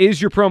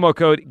is your promo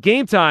code.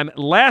 Game Time,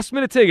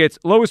 last-minute tickets,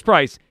 lowest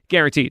price,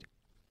 guaranteed.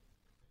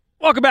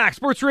 Welcome back.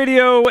 Sports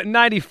Radio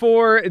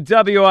 94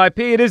 WIP.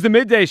 It is the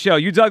midday show.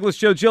 You, Douglas,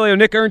 Joe Giglio,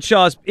 Nick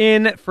Earnshaw's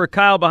in for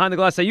Kyle behind the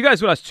glass. Now, you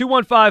guys with us,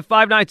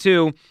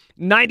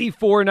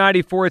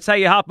 215-592-9494. It's how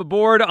you hop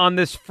aboard on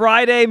this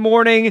Friday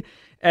morning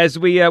as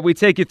we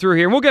take you through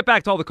here. And we'll get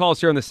back to all the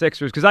calls here on the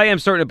Sixers because I am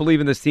starting to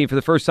believe in this team for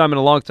the first time in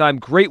a long time.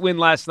 Great win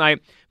last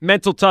night.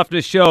 Mental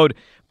toughness showed.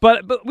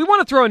 But we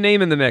want to throw a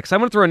name in the mix. I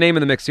want to throw a name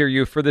in the mix here,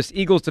 you, for this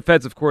Eagles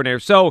defensive coordinator.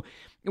 So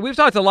we've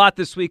talked a lot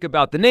this week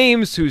about the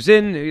names, who's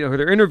in, who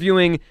they're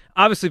interviewing.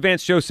 Obviously,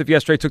 Vance Joseph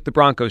yesterday took the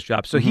Broncos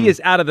job, so he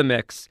is out of the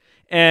mix.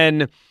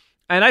 And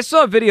I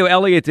saw a video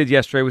Elliott did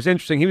yesterday. It was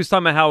interesting. He was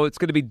talking about how it's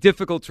going to be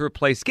difficult to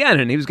replace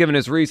Gannon. He was giving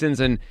his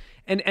reasons, and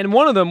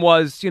one of them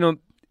was,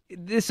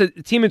 this is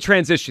a team in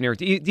transition here,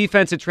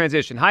 defense in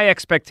transition, high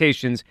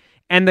expectations,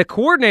 and the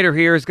coordinator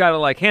here has got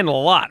to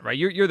handle a lot, right?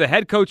 You're the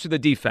head coach of the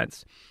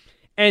defense.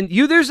 And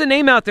there's a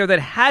name out there that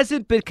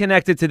hasn't been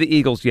connected to the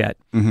Eagles yet.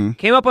 Mm-hmm.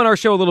 Came up on our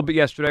show a little bit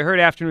yesterday. I heard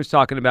Afternoon was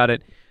talking about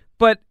it.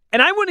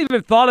 And I wouldn't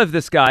even thought of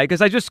this guy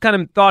because I just kind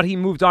of thought he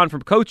moved on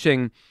from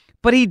coaching.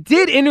 But he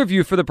did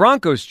interview for the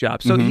Broncos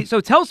job. So so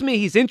it tells me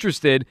he's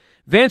interested.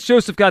 Vance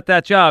Joseph got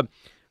that job.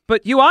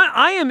 But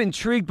I am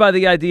intrigued by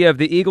the idea of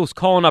the Eagles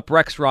calling up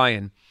Rex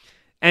Ryan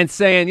and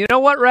saying, you know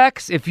what,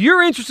 Rex, if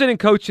you're interested in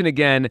coaching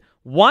again,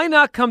 why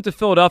not come to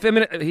Philadelphia? I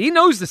mean, he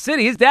knows the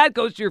city. His dad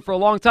coached here for a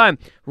long time.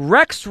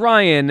 Rex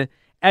Ryan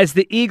as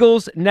the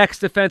Eagles' next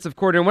defensive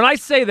coordinator. When I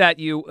say that,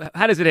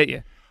 how does it hit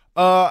you?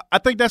 I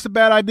think that's a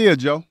bad idea,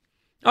 Joe.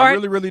 I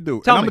really, really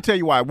do. I'm going to tell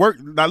you why.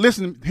 Now,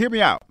 listen, hear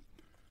me out.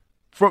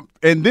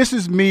 And this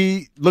is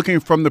me looking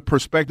from the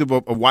perspective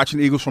of watching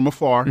the Eagles from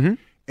afar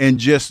and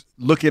just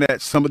looking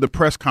at some of the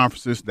press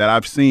conferences that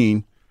I've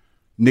seen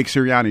Nick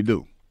Sirianni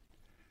do.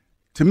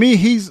 To me,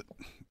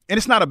 and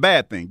it's not a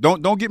bad thing.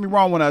 Don't get me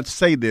wrong when I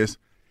say this.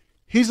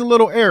 He's a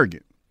little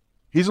arrogant.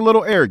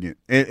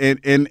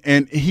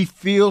 And he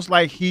feels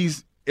like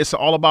it's an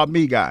all about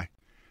me guy.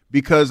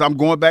 Because I'm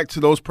going back to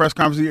those press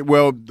conferences.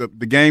 Well, the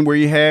game where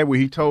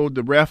he told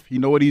the ref he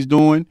know what he's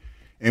doing,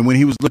 and when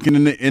he was looking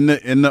in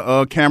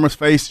the camera's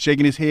face,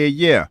 shaking his head,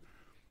 yeah.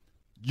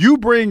 You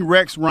bring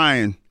Rex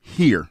Ryan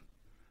here,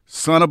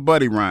 son of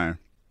Buddy Ryan,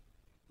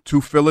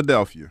 to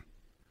Philadelphia.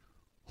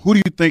 Who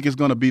do you think is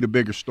going to be the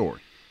bigger story?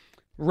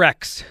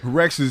 Rex.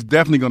 Rex is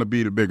definitely going to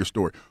be the bigger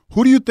story.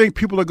 Who do you think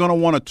people are going to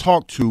want to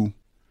talk to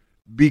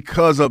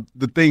because of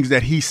the things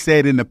that he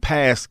said in the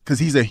past? Because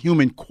he's a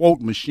human quote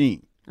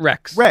machine.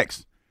 Rex.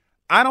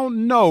 I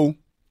don't know.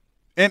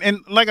 And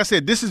like I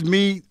said, this is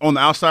me on the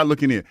outside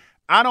looking in.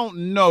 I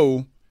don't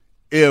know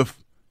if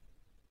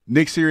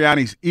Nick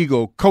Sirianni's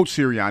ego, Coach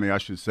Sirianni, I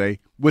should say,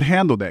 could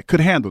handle that.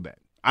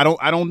 I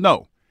don't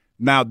know.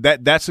 Now,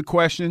 that's a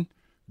question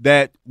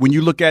that when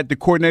you look at the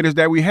coordinators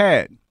that we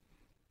had,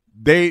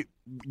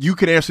 you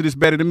could answer this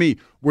better than me.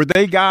 Were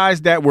they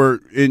guys that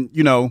were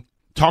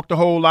talked a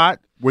whole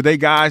lot? Were they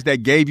guys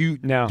that gave you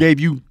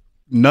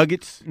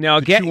nuggets? No,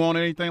 to chew on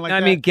anything like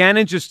that? I mean,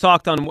 Gannon just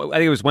talked on, I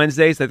think it was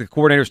Wednesdays, that the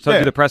coordinators took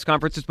to the press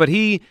conferences, but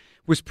he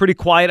was pretty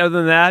quiet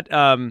other than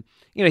that.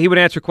 He would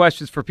answer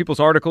questions for people's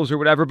articles or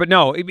whatever. But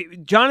no,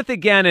 Jonathan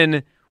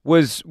Gannon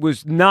was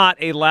not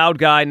a loud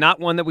guy, not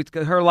one that we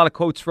heard a lot of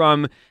quotes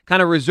from,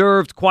 kind of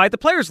reserved, quiet. The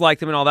players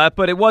liked him and all that,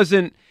 but it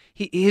wasn't.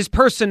 His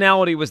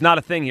personality was not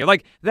a thing here.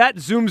 Like that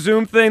Zoom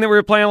thing that we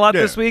were playing a lot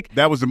this week.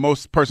 That was the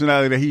most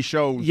personality that he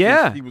showed.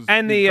 Yeah,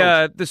 and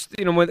a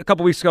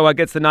couple weeks ago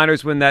against the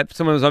Niners when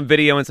someone was on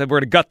video and said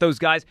we're going to gut those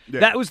guys. Yeah.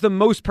 That was the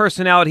most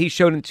personality he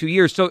showed in 2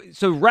 years. So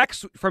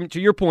Rex,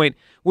 to your point,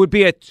 would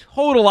be a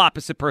total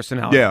opposite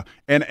personality. Yeah,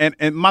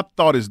 and my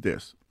thought is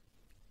this: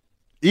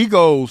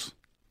 egos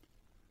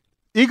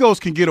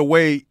can get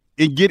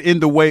in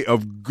the way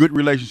of good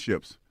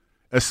relationships.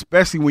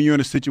 Especially when you're in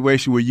a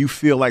situation where you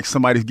feel like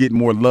somebody's getting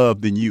more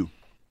love than you.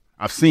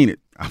 I've seen it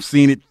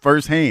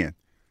firsthand.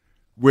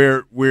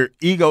 where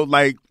ego,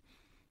 like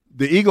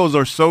the egos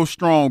are so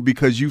strong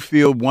because you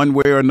feel one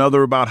way or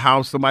another about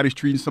how somebody's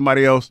treating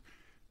somebody else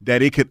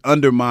that it could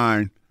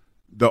undermine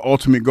the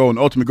ultimate goal, and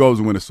the ultimate goal is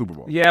to win a Super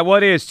Bowl. Yeah,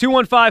 what is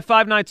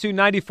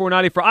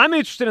 215-592-9494? I'm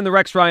interested in the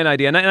Rex Ryan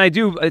idea, and I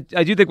do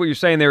think what you're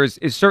saying there is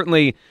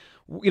certainly,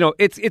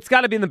 it's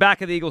got to be in the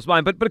back of the Eagles'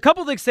 mind. But a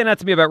couple of things stand out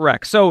to me about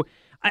Rex. So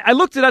I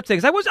looked it up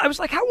today because I was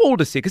like, how old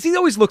is he? Because he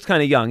always looks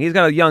kind of young. He's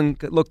got a young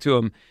look to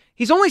him.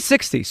 He's only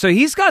 60, so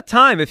he's got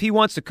time. If he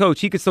wants to coach,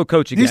 he could still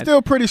coach again. He's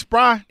still pretty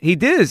spry. He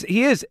is,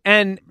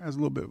 and he has a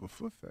little bit of a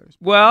foot fetish.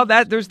 Well,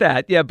 there's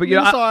that, yeah. But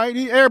it's all right.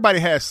 Everybody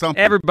has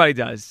something. Everybody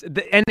does.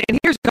 And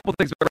here's a couple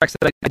things about Rex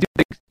that I do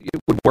think it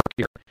would work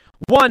here.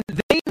 One,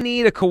 they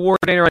need a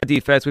coordinator on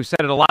defense. We've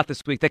said it a lot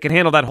this week that can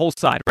handle that whole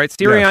side, right?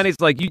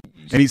 Sirianni's like you,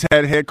 and he's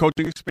had head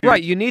coaching experience.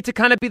 Right, you need to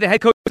kind of be the head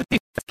coach of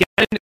defense.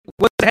 Again,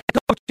 was the head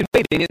coach in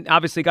waiting, and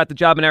obviously got the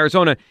job in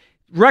Arizona.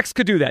 Rex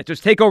could do that.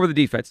 Just take over the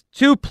defense.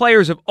 Two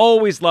players have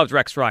always loved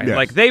Rex Ryan. Yes.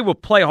 Like, they will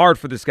play hard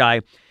for this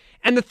guy.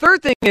 And the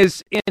third thing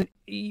is,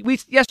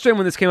 yesterday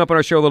when this came up on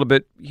our show a little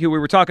bit, Hugh, we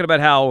were talking about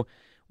how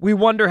we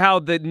wonder how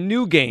the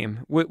new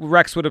game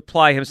Rex would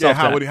apply himself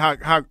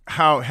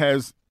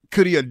to.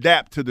 Could he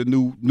adapt to the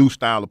new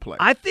style of play?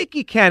 I think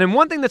he can. And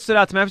one thing that stood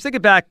out to me, I was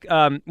thinking back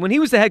when he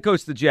was the head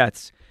coach of the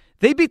Jets,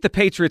 they beat the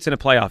Patriots in a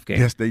playoff game.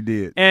 Yes, they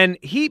did. And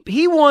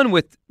he won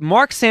with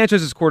Mark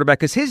Sanchez as quarterback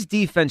because his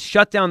defense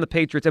shut down the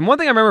Patriots. And one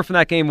thing I remember from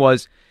that game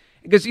was,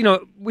 because,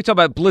 we talk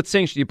about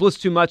blitzing. Should you blitz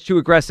too much, too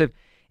aggressive?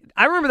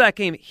 I remember that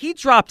game. He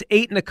dropped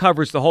 8 in the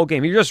coverage the whole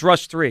game. He just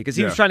rushed 3 because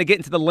he was trying to get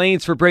into the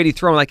lanes for Brady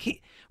throwing.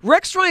 Like,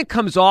 Rex Ryan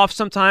comes off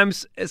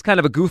sometimes as kind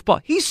of a goofball.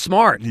 He's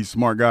smart. He's a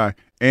smart guy.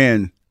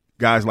 And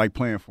guys like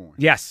playing for him.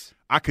 Yes.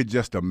 I could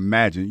just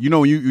imagine. You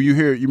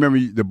remember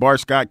the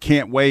Bart Scott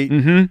Can't Wait?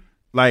 Mm-hmm.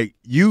 Like,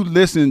 you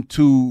listen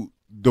to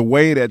the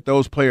way that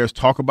those players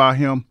talk about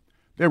him,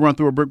 they run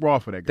through a brick wall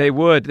for that guy. They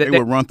would. They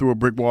would run through a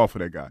brick wall for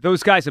that guy.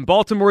 Those guys in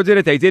Baltimore did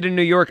it. They did it in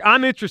New York.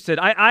 I'm interested.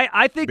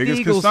 I think biggest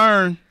the Eagles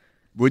concern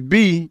would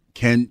be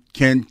can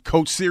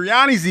Coach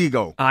Sirianni's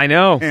ego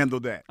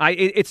handle that?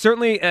 It's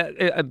certainly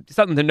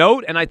something to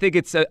note, and I think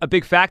it's a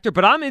big factor,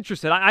 but I'm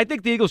interested. I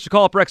think the Eagles should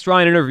call up Rex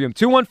Ryan and interview him.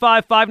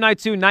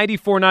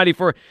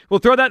 215-592-9494. We'll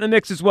throw that in the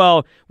mix as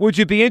well. Would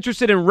you be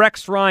interested in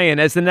Rex Ryan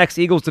as the next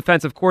Eagles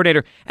defensive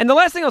coordinator? And the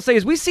last thing I'll say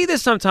is we see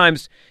this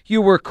sometimes.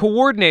 You were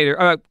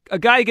coordinator, a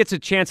guy gets a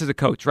chance as a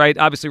coach, right?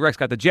 Obviously, Rex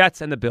got the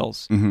Jets and the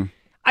Bills. Mm-hmm.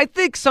 I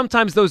think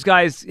sometimes those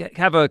guys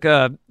have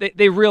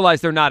they realize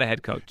they're not a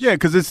head coach. Yeah,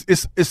 because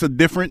it's a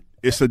different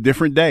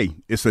day.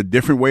 It's a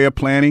different way of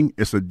planning.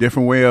 It's a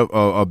different way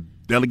of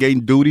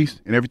delegating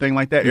duties and everything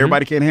like that. Mm-hmm.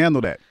 Everybody can't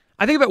handle that.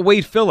 I think about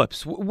Wade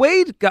Phillips.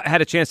 Wade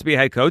had a chance to be a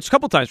head coach a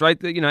couple times, right?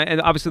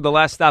 And obviously the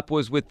last stop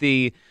was with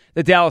the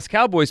Dallas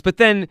Cowboys. But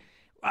then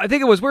I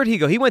think it was, where'd he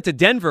go? He went to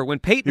Denver when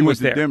Peyton was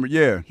there. Denver,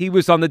 yeah. He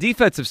was on the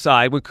defensive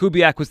side when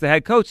Kubiak was the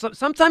head coach.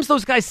 Sometimes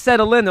those guys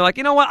settle in. They're like,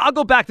 you know what? I'll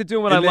go back to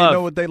doing what I love. They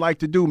know what they like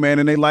to do, man,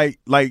 and they like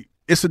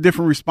it's a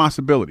different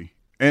responsibility.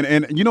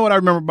 And you know what I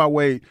remember about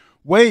Wade?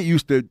 Wade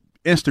used to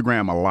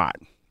Instagram a lot.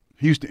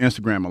 He used to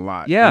Instagram a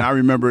lot. Yeah. And I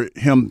remember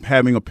him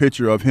having a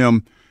picture of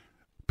him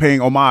paying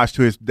homage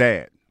to his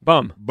dad.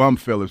 Bum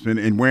Phillips,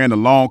 and wearing the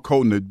long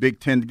coat and the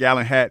big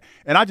 10-gallon hat.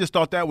 And I just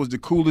thought that was the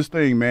coolest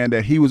thing, man,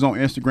 that he was on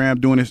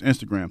Instagram doing his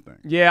Instagram thing.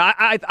 Yeah,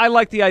 I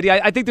like the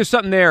idea. I think there's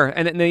something there,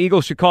 and the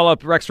Eagles should call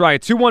up Rex Ryan.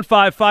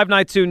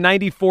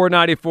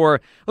 215-592-9494.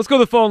 Let's go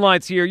to the phone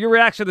lines here. Your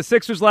reaction to the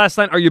Sixers last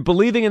night. Are you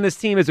believing in this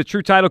team as a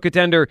true title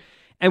contender?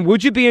 And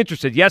would you be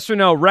interested, yes or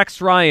no,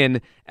 Rex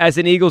Ryan as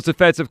an Eagles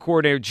defensive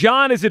coordinator?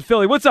 John is in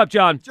Philly. What's up,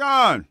 John?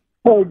 John.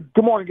 Hey,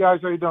 good morning,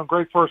 guys. How you doing?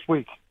 Great first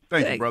week.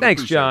 Thank you, brother.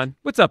 Thanks, John.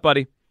 What's up,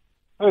 buddy?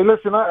 Hey,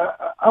 listen,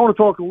 I want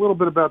to talk a little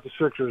bit about the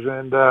Sixers,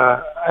 and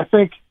I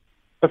think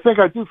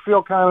I do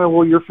feel kind of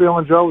what you're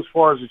feeling, Joe, as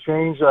far as the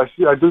change. I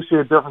do see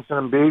a difference in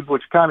Embiid,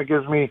 which kind of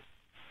gives me,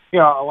 a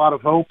lot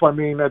of hope. I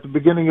mean, at the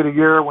beginning of the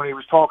year when he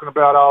was talking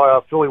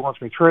about Philly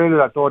wants me traded,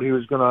 I thought he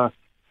was going to,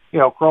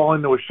 crawl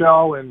into a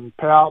shell and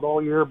pout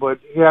all year, but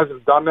he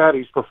hasn't done that.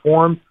 He's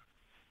performed.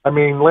 I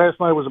mean, last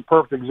night was a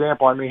perfect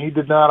example. I mean, he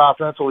did not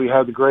offensively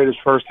have the greatest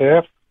first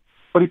half,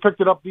 but he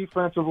picked it up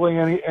defensively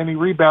and he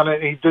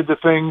rebounded and he did the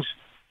things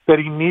that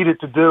he needed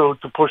to do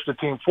to push the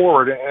team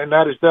forward, and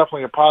that is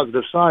definitely a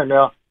positive sign.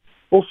 Now,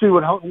 we'll see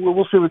what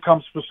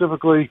comes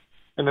specifically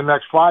in the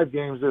next 5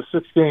 games. The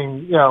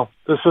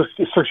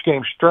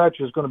 6-game stretch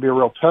is going to be a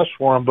real test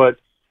for him. But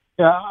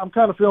I'm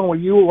kind of feeling what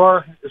you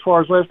are as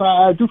far as last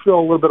night. I do feel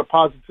a little bit of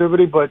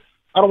positivity, but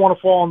I don't want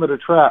to fall into the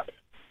trap.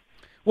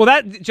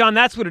 Well, John,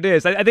 that's what it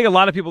is. I think a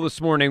lot of people this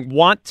morning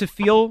want to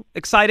feel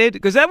excited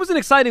because that was an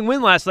exciting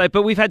win last night,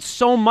 but we've had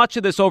so much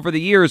of this over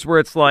the years where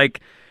it's like,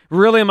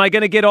 really, am I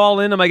going to get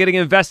all in? Am I going to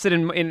get invested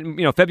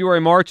in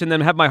February, March, and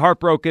then have my heart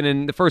broken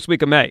in the first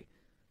week of May?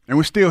 And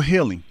we're still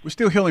healing. We're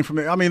still healing from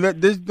it. I mean,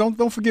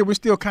 don't forget, we're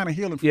still kind of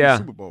healing from the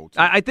Super Bowl, too.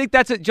 I think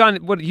that's it, John.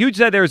 What you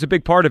said there is a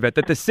big part of it,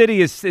 that the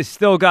city is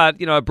still got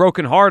a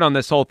broken heart on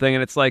this whole thing,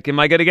 and it's like, am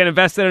I going to get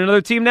invested in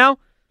another team now?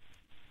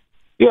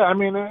 Yeah, I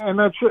mean, and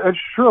that's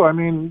true. I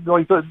mean,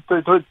 like the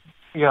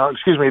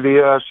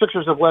the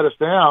Sixers have let us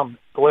down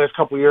the last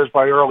couple of years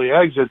by early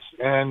exits,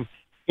 and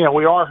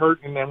we are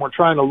hurting, and we're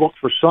trying to look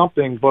for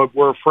something, but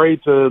we're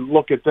afraid to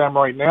look at them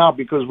right now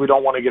because we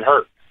don't want to get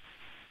hurt.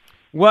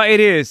 Well, it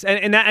is,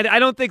 and I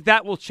don't think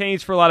that will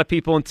change for a lot of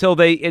people until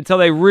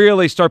they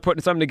really start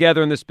putting something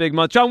together in this big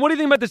month. John, what do you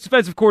think about this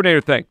defensive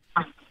coordinator thing?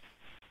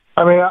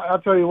 I mean, I'll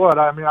tell you what.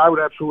 I mean, I would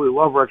absolutely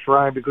love Rex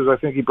Ryan because I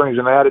think he brings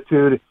an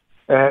attitude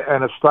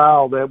and a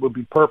style that would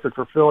be perfect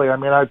for Philly. I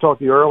mean, I talked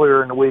to you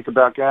earlier in the week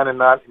about Gannon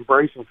not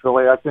embracing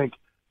Philly. I think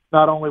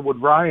not only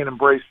would Ryan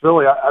embrace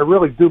Philly, I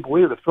really do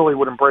believe that Philly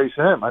would embrace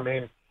him. I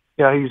mean,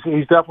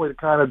 he's definitely the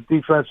kind of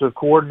defensive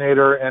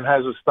coordinator and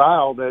has a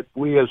style that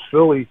we as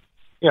Philly,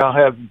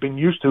 have been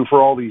used to for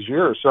all these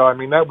years. So, I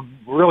mean, that would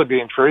really be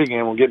intriguing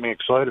and will get me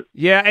excited.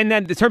 Yeah, and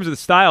then in terms of the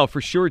style,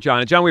 for sure, John.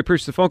 And John, we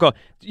appreciate the phone call.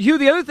 Hugh,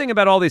 the other thing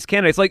about all these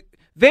candidates, like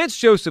Vance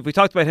Joseph, we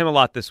talked about him a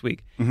lot this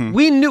week. Mm-hmm.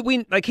 We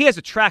knew he has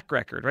a track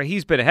record, right?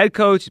 He's been a head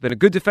coach. He's been a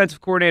good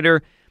defensive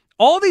coordinator.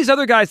 All these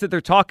other guys that they're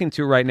talking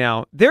to right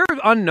now, they're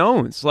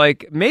unknowns.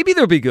 Like, maybe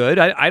they'll be good.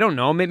 I don't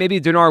know.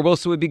 Maybe Denard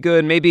Wilson would be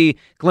good. Maybe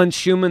Glenn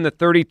Schumann, the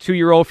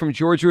 32-year-old from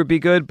Georgia, would be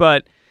good.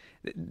 But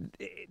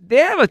they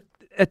have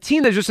a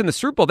team that's just in the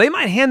Super Bowl. They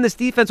might hand this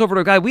defense over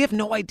to a guy we have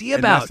no idea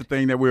about. That's the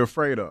thing that we're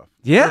afraid of.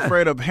 Yeah. We're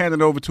afraid of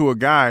handing it over to a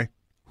guy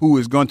who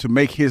is going to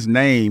make his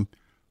name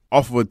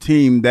off of a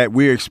team that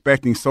we're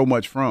expecting so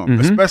much from,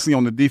 especially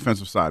on the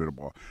defensive side of the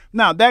ball.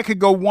 Now, that could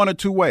go one or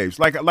two ways.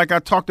 Like I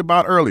talked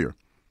about earlier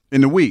in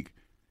the week,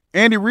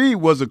 Andy Reid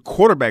was a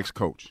quarterback's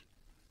coach.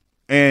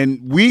 And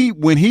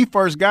when he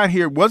first got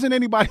here, wasn't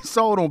anybody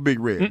sold on Big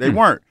Red. They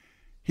weren't.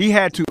 He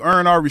had to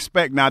earn our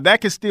respect. Now, that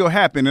could still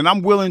happen, and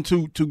I'm willing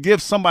to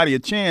give somebody a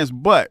chance.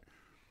 But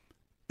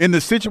in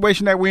the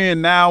situation that we're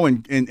in now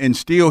and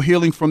still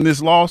healing from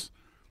this loss,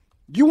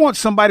 you want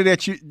somebody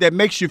that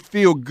makes you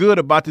feel good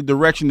about the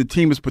direction the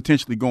team is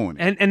potentially going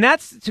in. And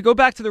that's, to go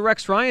back to the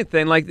Rex Ryan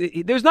thing, like,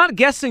 there's not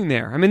guessing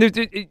there. I mean,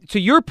 to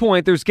your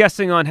point, there's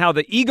guessing on how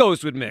the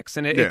egos would mix,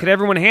 and could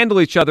everyone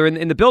handle each other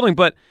in the building.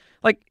 But,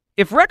 like,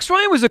 if Rex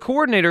Ryan was a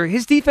coordinator,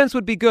 his defense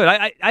would be good.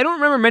 I don't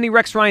remember many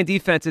Rex Ryan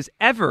defenses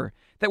ever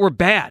that were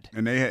bad.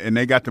 And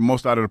they got the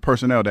most out of the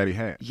personnel that he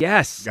had.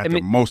 Yes.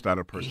 The most out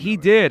of the personnel. He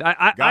did.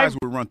 Guys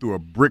would run through a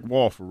brick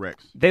wall for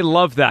Rex. They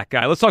love that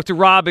guy. Let's talk to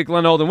Rob at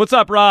Glen Olden. What's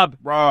up, Rob?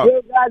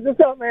 Yo, guys, what's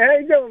up, man? How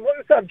you doing?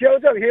 What's up, Joe?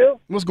 What's up, Hugh?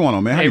 What's going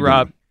on, man? Hey,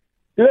 Rob.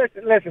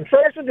 Listen.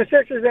 First with the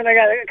Sixers, then I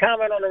got a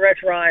comment on the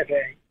Rex Ryan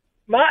thing.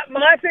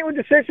 My thing with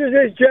the Sixers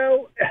is,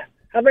 Joe,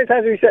 how many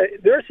times have we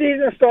said their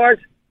season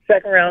starts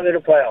second round of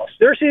the playoffs?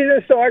 Their season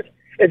starts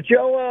if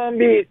Joel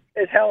Embiid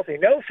is healthy.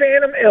 No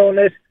phantom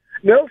illness.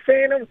 No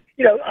phantom,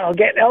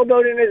 getting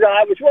elbowed in his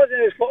eye, which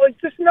wasn't his fault.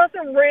 Just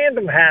nothing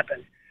random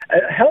happened.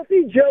 A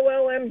healthy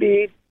Joel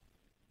Embiid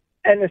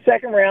in the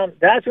second round,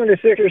 that's when the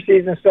Sixers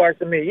season starts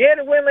to me. Yeah,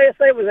 the win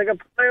last night was like a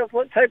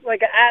playoff type,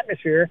 like an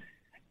atmosphere.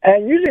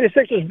 And usually the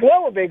Sixers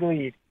blow a big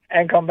lead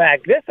and come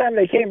back. This time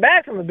they came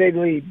back from a big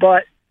lead.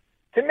 But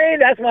to me,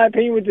 that's my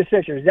opinion with the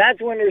Sixers.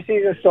 That's when their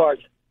season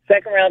starts.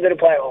 Second round of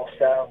the playoffs.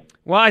 So.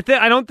 Well, I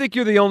don't think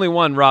you're the only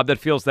one, Rob, that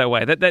feels that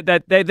way.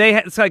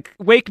 It's like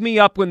wake me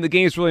up when the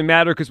games really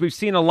matter, because we've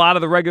seen a lot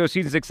of the regular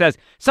season success.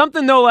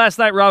 Something though last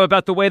night, Rob,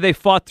 about the way they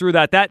fought through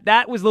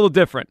that was a little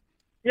different.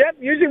 Yep,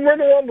 usually we're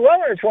the one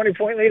blowing a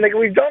 20-point lead, like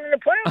we've done in the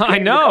playoffs. I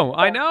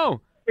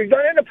know. We've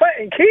done it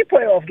in key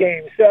playoff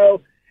games.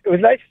 So it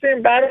was nice to see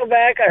him battle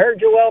back. I heard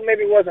Joel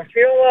maybe wasn't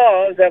feeling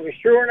well. If that was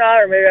true or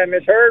not, or maybe I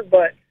misheard,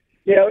 but.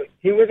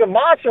 He was a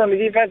monster on the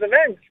defensive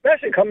end,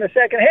 especially come the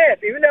second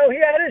half. Even though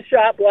he had his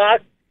shot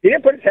blocked, he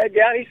didn't put his head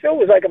down. He still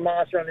was like a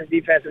monster on the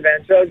defensive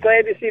end. So I was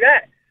glad to see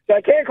that. So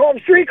I can't call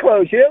him street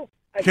clothes, Hugh.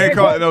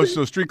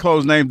 So street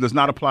clothes name does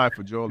not apply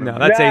for Joel. No,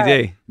 that's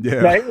AD.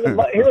 Yeah.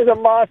 No, he was a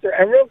monster.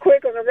 And real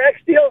quick on the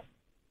Rex deal,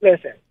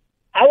 listen,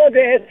 I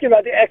wanted to ask you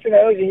about the X and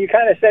O's, and you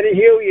kind of said it,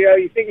 Hugh.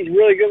 You think he's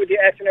really good with the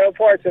X and O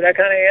part, so that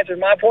kind of answers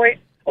my point.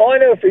 All I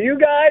know for you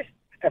guys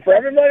and for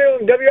everybody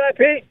on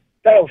WIP,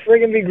 that'll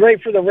friggin' be great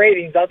for the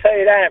ratings. I'll tell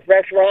you that.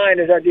 Rex Ryan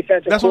is our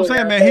defensive That's what I'm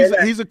saying,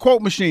 man. He's a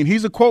quote machine.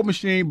 He's a quote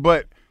machine,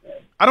 but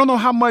I don't know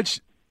how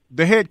much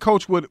the head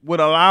coach would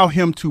allow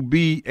him to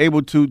be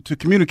able to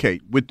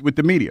communicate with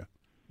the media.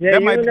 Yeah,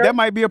 that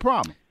might be a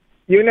problem.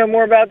 You know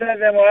more about that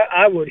than what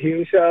I would,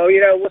 Hugh. So,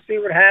 we'll see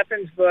what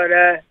happens, but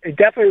it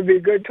definitely would be a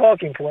good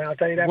talking point. I'll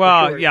tell you that.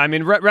 Well, for sure. Yeah, I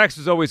mean, Rex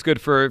is always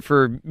good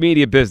for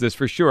media business,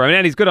 for sure. I mean,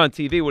 and he's good on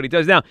TV, what he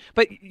does now.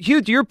 But,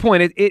 Hugh, to your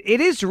point, it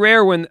is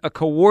rare when a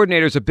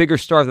coordinator is a bigger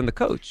star than the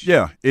coach.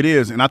 Yeah, it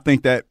is. And I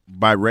think that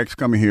by Rex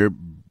coming here,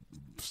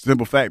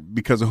 simple fact,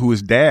 because of who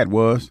his dad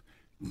was,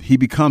 he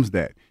becomes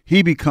that.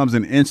 He becomes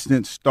an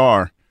instant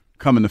star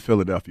coming to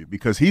Philadelphia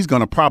because he's going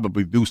to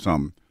probably do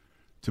something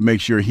to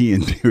make sure he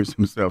endears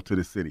himself to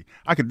the city.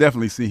 I could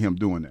definitely see him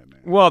doing that,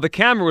 man. Well, the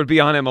camera would be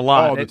on him a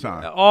lot. All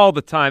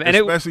the time. And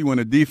especially when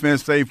the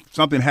defense, say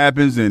something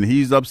happens and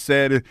he's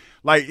upset.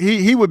 Like,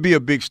 he would be a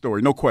big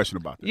story, no question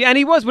about that. Yeah, and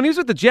he was. When he was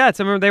with the Jets,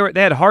 I remember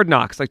they had Hard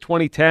Knocks, like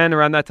 2010,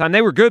 around that time.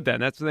 They were good then.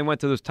 That's when they went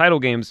to those title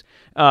games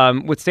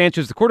with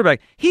Sanchez, the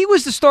quarterback. He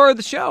was the star of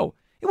the show.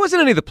 It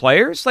wasn't any of the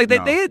players. Like they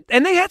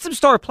had some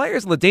star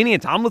players. LaDainian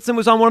Tomlinson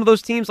was on one of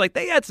those teams. Like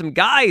they had some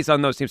guys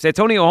on those teams.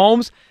 Antonio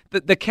Holmes,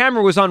 the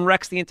camera was on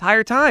Rex the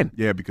entire time.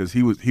 Yeah, because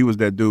he was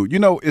that dude. You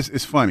know,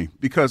 it's funny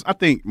because I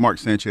think Mark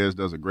Sanchez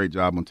does a great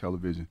job on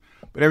television.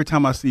 But every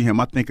time I see him,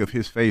 I think of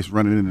his face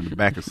running into the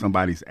back of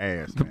somebody's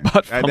ass.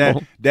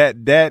 Man.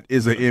 That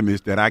is an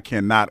image that I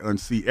cannot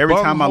unsee. Every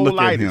time I look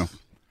at him,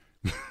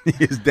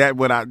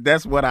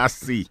 that's what I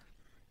see.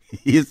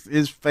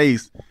 His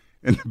face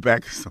in the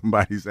back of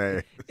somebody's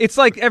ass. It's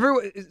like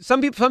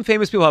some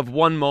famous people have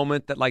one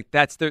moment that like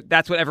that's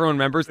what everyone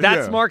remembers.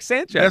 That's Mark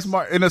Sanchez. That's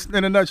Mark in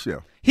a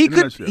nutshell. He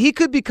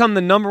could become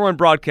the number one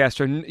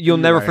broadcaster. You'll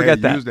never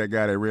forget that. Use that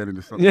guy that ran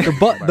into something.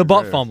 The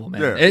butt fumble,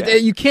 man. Yeah.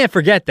 You can't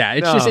forget that.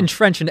 It's just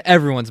entrenched in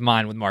everyone's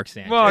mind with Mark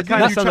Sanchez. Well,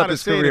 kind of try to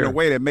say it in a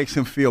way that makes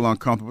him feel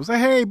uncomfortable. Say,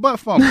 hey, butt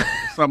fumble,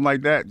 something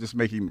like that. Just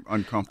make him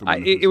uncomfortable.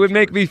 It would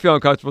make me feel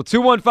uncomfortable.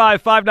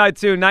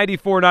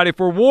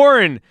 215-592-9494.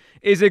 Warren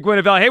is at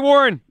Gwinnett Valley. Hey,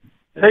 Warren.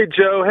 Hey,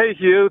 Joe. Hey,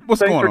 Hugh.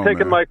 What's Thanks going for on, taking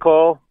man? my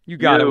call. You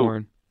got it,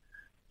 Warren.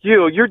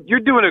 Hugh, you're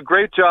doing a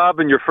great job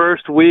in your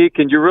first week,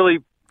 and you're really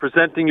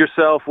presenting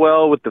yourself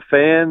well with the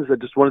fans. I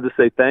just wanted to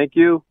say thank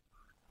you.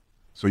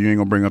 So you ain't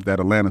going to bring up that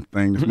Atlanta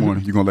thing this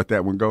morning? You going to let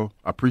that one go?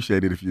 I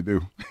appreciate it if you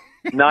do.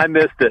 No, I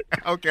missed it.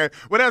 Okay.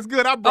 Well, that's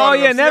good. I brought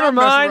it up. Never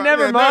mind.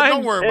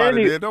 Don't worry about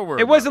it, man. Don't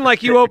worry. It wasn't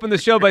like you opened the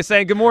show by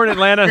saying, good morning,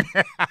 Atlanta.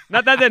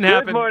 That didn't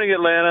happen. Good morning,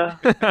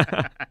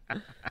 Atlanta.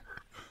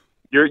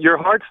 Your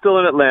heart's still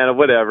in Atlanta,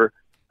 whatever.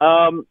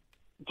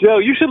 Joe,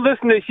 you should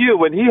listen to Hugh.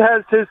 When he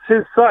has his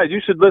side,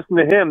 you should listen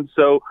to him.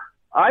 So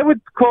I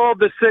would call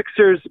the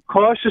Sixers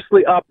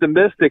cautiously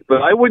optimistic,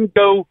 but I wouldn't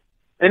go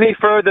any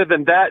further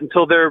than that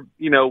until they're,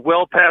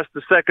 well past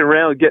the second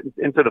round and getting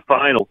into the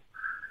finals.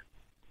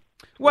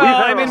 Well,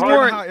 I mean,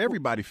 more how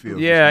everybody feels.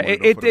 Yeah,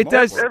 it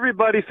does.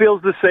 Everybody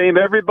feels the same.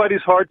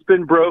 Everybody's heart's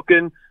been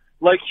broken.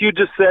 Like Hugh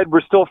just said,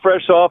 we're still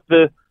fresh off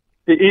the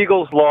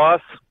Eagles'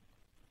 loss.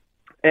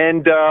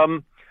 And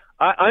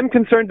I'm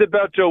concerned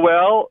about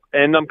Joel,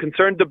 and I'm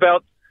concerned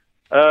about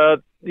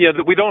that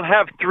we don't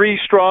have three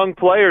strong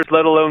players,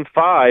 let alone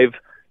five.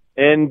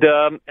 And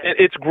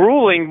it's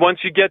grueling once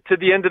you get to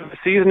the end of the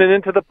season and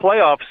into the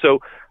playoffs. So,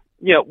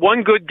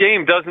 one good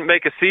game doesn't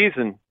make a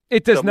season.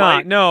 It does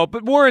not, no.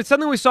 But Warren,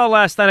 something we saw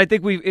last night, I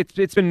think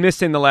it's been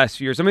missing the last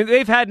few years. I mean,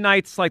 they've had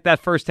nights like that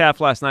first half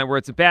last night where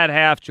it's a bad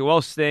half,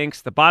 Joel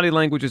stinks, the body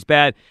language is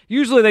bad.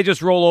 Usually they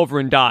just roll over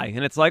and die,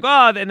 and it's like,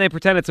 and they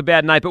pretend it's a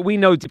bad night, but we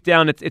know deep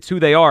down it's who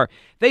they are.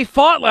 They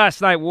fought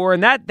last night, Warren.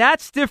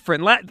 That's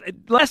different.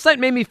 Last night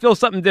made me feel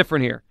something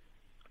different here.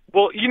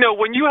 Well,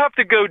 when you have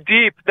to go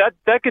deep,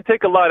 that could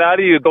take a lot out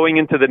of you going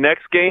into the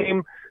next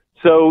game.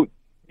 So,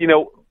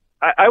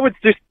 I would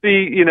just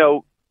be,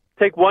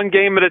 take one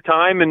game at a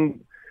time,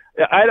 and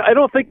I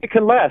don't think it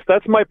can last.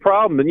 That's my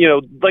problem. And,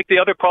 like the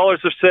other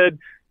callers have said,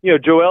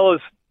 Joel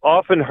is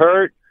often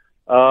hurt,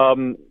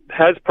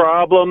 has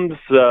problems,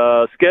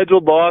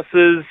 scheduled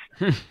losses.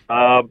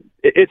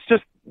 It's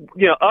just,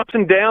 ups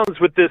and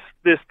downs with this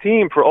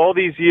team for all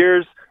these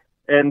years,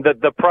 and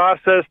the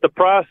process.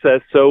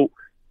 So,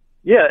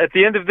 yeah, at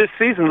the end of this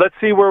season, let's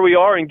see where we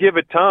are and give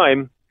it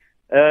time.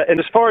 And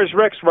as far as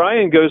Rex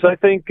Ryan goes, I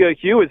think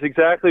Hugh is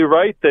exactly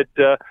right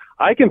that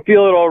I can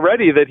feel it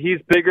already that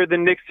he's bigger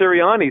than Nick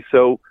Sirianni.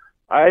 So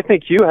I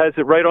think Hugh has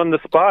it right on the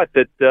spot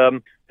that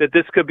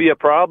this could be a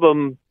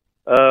problem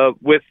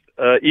with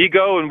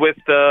ego and with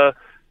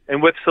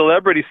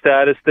celebrity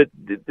status that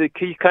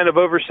he kind of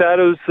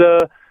overshadows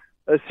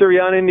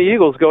Sirianni and the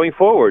Eagles going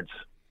forwards.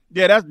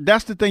 Yeah,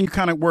 that's the thing you're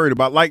kind of worried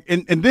about. Like,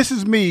 and this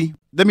is me.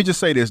 Let me just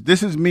say this.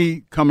 This is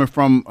me coming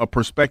from a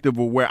perspective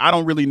of where I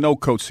don't really know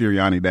Coach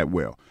Sirianni that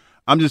well.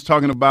 I'm just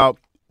talking about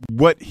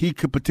what he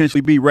could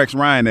potentially be, Rex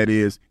Ryan, that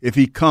is, if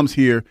he comes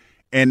here,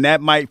 and that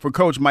for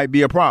Coach might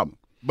be a problem.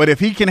 But if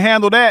he can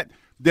handle that,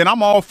 then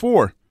I'm all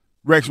for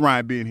Rex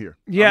Ryan being here.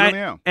 Yeah, I really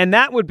am. And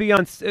that would be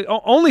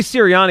only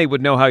Sirianni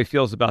would know how he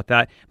feels about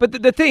that. But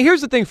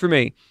here's the thing for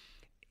me.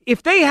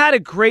 If they had a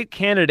great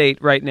candidate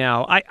right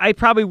now, I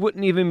probably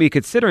wouldn't even be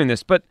considering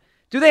this. But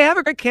do they have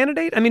a great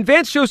candidate? I mean,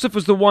 Vance Joseph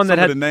was the one that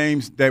had the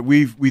names that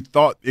we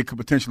thought it could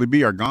potentially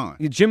be are gone.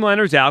 Jim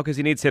Leonard's out because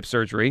he needs hip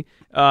surgery.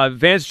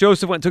 Vance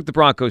Joseph went and took the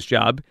Broncos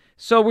job.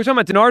 So we're talking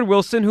about Denard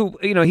Wilson, who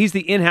he's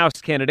the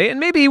in-house candidate, and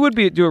maybe he would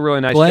do a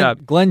really nice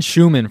job. Glenn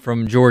Schumann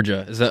from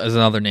Georgia is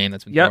another name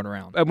that's been thrown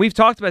around. And we've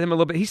talked about him a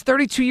little bit. He's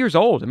 32 years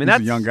old. I mean,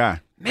 that's a young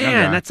guy.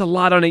 Man, that's a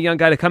lot on a young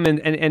guy to come in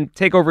and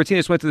take over a team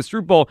that went to the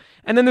Super Bowl.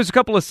 And then there's a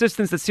couple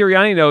assistants that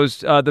Sirianni knows,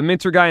 the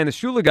Minter guy and the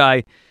Shula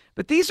guy.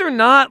 But these are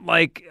not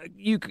like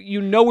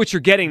you know what you're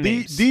getting.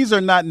 These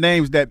are not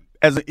names that,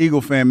 as an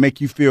Eagle fan,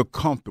 make you feel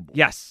comfortable.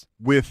 Yes,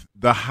 with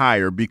the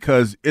hire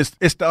because it's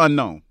the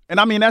unknown, and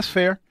I mean that's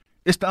fair.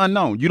 It's the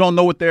unknown. You don't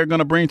know what they're going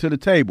to bring to the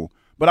table.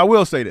 But I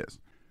will say this: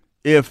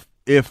 if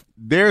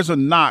there's a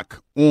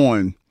knock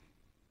on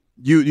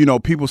you,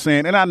 people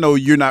saying, and I know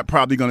you're not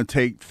probably going to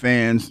take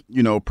fans,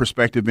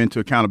 perspective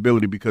into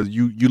accountability because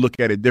you look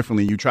at it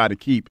differently. You try to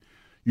keep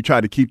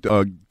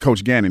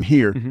Coach Gannon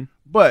here,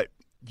 but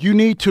you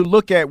need to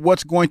look at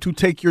what's going to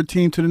take your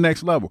team to the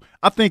next level.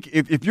 I think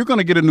if you're going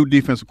to get a new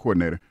defensive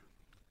coordinator,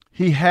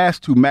 he has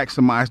to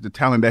maximize the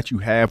talent that you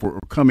have or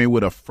come in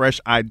with a fresh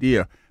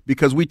idea,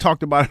 because we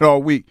talked about it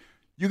all week.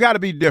 You got to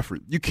be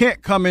different. You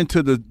can't come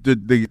into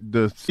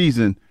the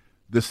season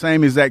the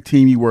same exact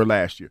team you were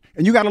last year.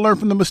 And you got to learn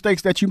from the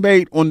mistakes that you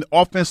made on the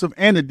offensive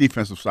and the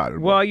defensive side of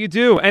the ball. Well, you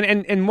do.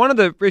 And one of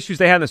the issues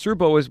they had in the Super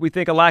Bowl was, we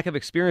think, a lack of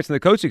experience in the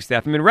coaching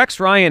staff. I mean, Rex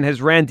Ryan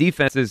has ran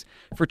defenses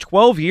for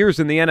 12 years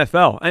in the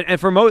NFL.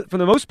 And for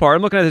the most part,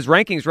 I'm looking at his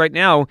rankings right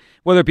now,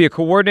 whether it be a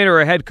coordinator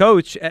or a head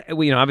coach,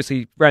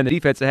 obviously ran the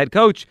defense, a head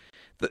coach.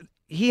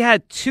 He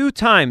had 2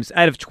 times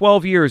out of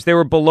 12 years they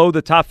were below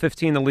the top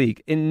 15 in the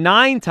league. In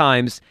 9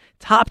 times,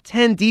 top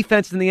 10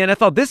 defense in the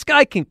NFL. This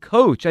guy can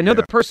coach. I know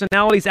the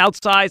personality's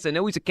outsized. I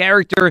know he's a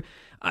character,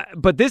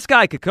 but this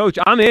guy could coach.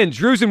 I'm in.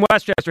 Drew's in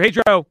Westchester. Hey,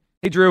 Drew.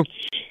 Hey, Drew.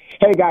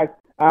 Hey, guys.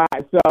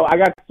 So I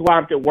got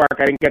swamped at work.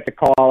 I didn't get the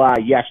call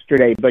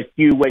yesterday. But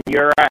when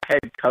you're a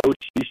head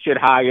coach, you should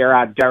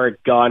hire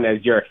Derek Gunn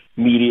as your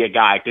media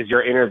guy, because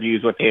your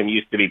interviews with him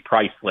used to be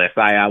priceless.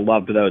 I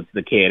loved those,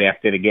 the kid,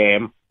 after the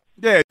game.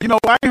 Yeah,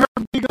 I ain't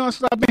heard D-Gun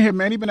stop in here,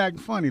 man. He been acting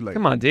funny lately.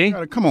 Come on, D.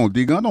 Come on,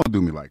 D-Gun. Don't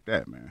do me like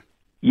that, man.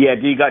 Yeah,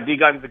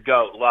 D-Gun's the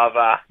GOAT.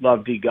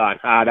 Love D-Gun.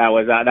 That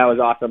was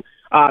awesome.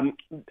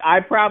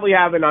 I probably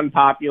have an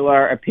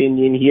unpopular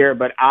opinion here,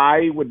 but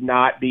I would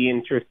not be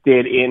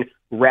interested in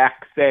Rex.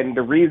 And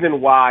the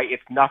reason why,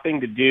 it's nothing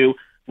to do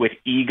with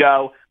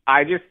ego.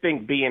 I just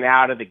think being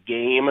out of the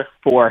game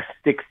for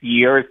 6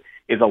 years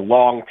is a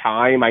long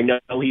time. I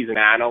know he's an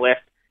analyst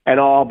and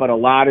all, but a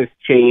lot has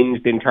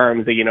changed in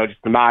terms of,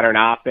 just the modern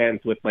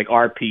offense with like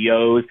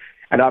RPOs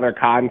and other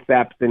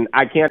concepts. And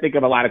I can't think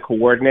of a lot of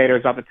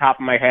coordinators off the top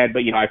of my head,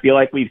 but, I feel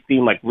like we've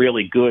seen like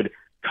really good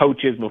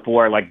coaches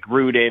before, like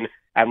Gruden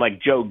and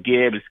like Joe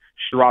Gibbs,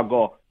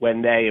 struggle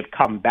when they have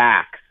come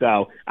back.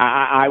 So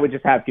I would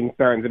just have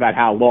concerns about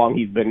how long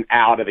he's been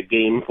out of the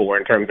game for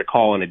in terms of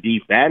calling a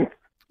defense.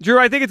 Drew,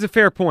 I think it's a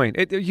fair point.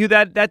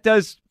 That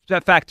does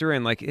factor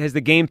in. Like, has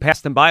the game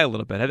passed them by a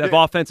little bit? Have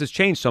offenses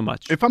changed so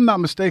much? If I'm not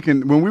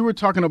mistaken, when we were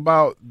talking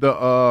about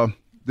the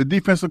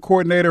defensive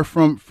coordinator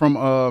from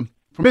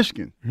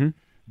Michigan, mm-hmm.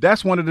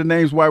 That's one of the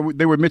names why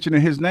they were mentioning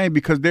his name,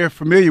 because they're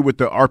familiar with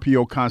the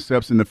RPO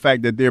concepts and the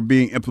fact that they're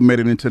being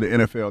implemented into the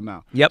NFL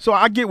now. Yep. So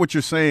I get what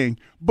you're saying,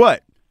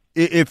 but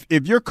if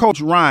you're Coach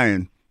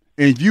Ryan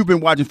and you've been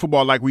watching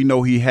football like we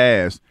know he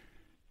has,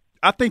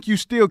 I think you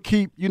still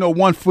keep,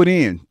 1 foot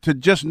in to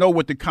just know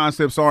what the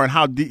concepts are and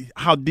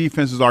how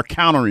defenses are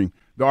countering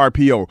the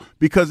RPO.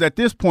 Because at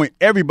this point,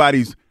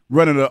 everybody's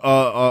running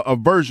a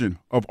version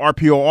of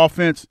RPO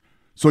offense,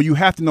 so you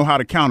have to know how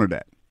to counter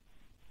that.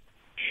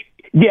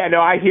 Yeah,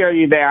 no, I hear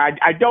you there.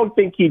 I don't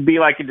think he'd be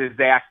like a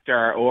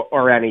disaster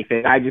or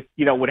anything. I just,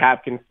 would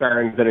have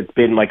concerns that it's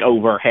been like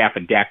over half a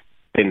decade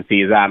since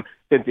he's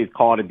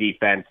called a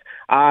defense.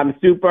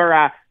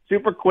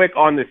 Super quick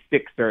on the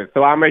Sixers.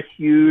 So I'm a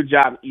huge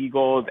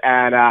Eagles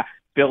and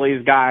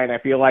Phillies guy, and I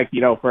feel like,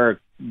 for a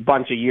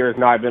bunch of years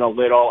now I've been a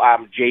little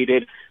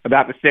jaded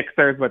about the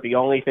Sixers, but the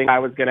only thing I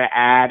was going to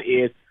add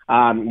is,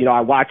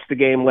 I watched the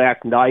game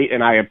last night,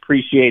 and I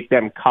appreciate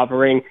them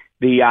covering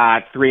the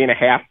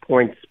 3.5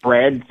 point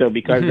spread. So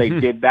because they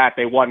did that,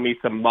 they won me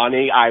some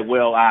money. I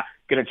will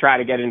going to try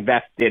to get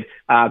invested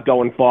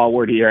going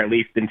forward here, at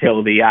least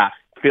until the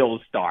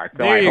Phils start.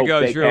 So there I hope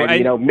go, they Drew.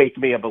 can, make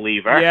me a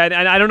believer. Yeah,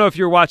 and I don't know if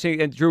you're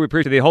watching, and Drew, we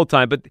appreciate the whole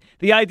time, but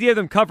the idea of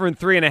them covering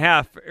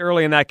 3.5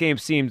 early in that game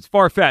seems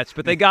far-fetched,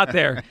 but they got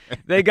there.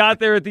 They got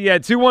there at the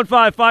end.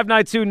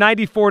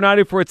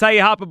 215-592-9494. It's how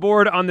you hop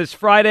aboard on this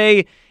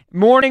Friday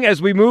morning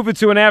as we move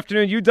into an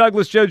afternoon. You,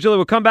 Douglas, Joe, Gilly,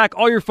 will come back.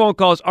 All your phone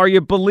calls. Are you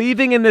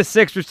believing in this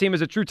Sixers team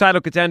as a true title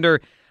contender?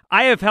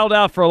 I have held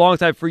out for a long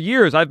time. For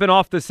years, I've been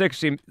off the Sixers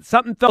team.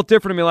 Something felt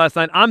different to me last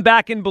night. I'm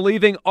back in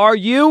believing. Are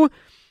you?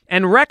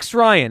 And Rex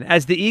Ryan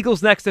as the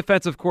Eagles' next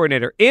defensive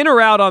coordinator, in or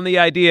out on the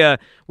idea?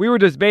 We were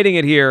debating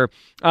it here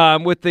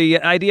with the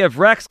idea of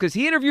Rex, because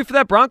he interviewed for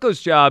that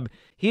Broncos job.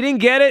 He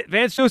didn't get it.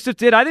 Vance Joseph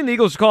did. I think the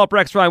Eagles should call up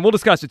Rex Ryan. We'll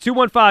discuss it.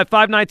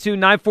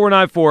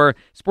 215-592-9494,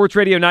 Sports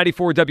Radio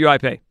 94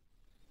 WIP.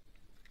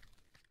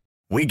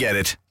 We get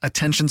it.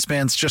 Attention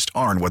spans just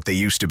aren't what they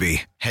used to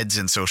be. Heads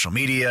in social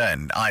media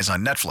and eyes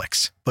on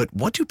Netflix. But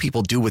what do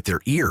people do with their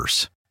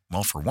ears?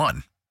 Well, for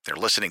one, they're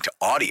listening to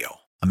audio.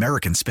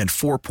 Americans spend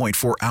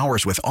 4.4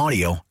 hours with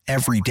audio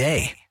every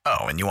day. Oh,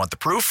 and you want the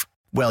proof?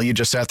 Well, you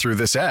just sat through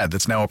this ad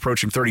that's now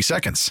approaching 30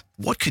 seconds.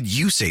 What could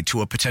you say to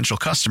a potential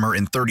customer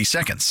in 30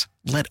 seconds?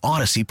 Let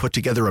Odyssey put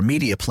together a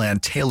media plan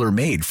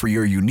tailor-made for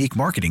your unique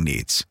marketing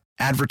needs.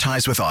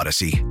 Advertise with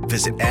Odyssey.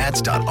 Visit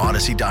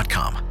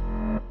ads.odyssey.com.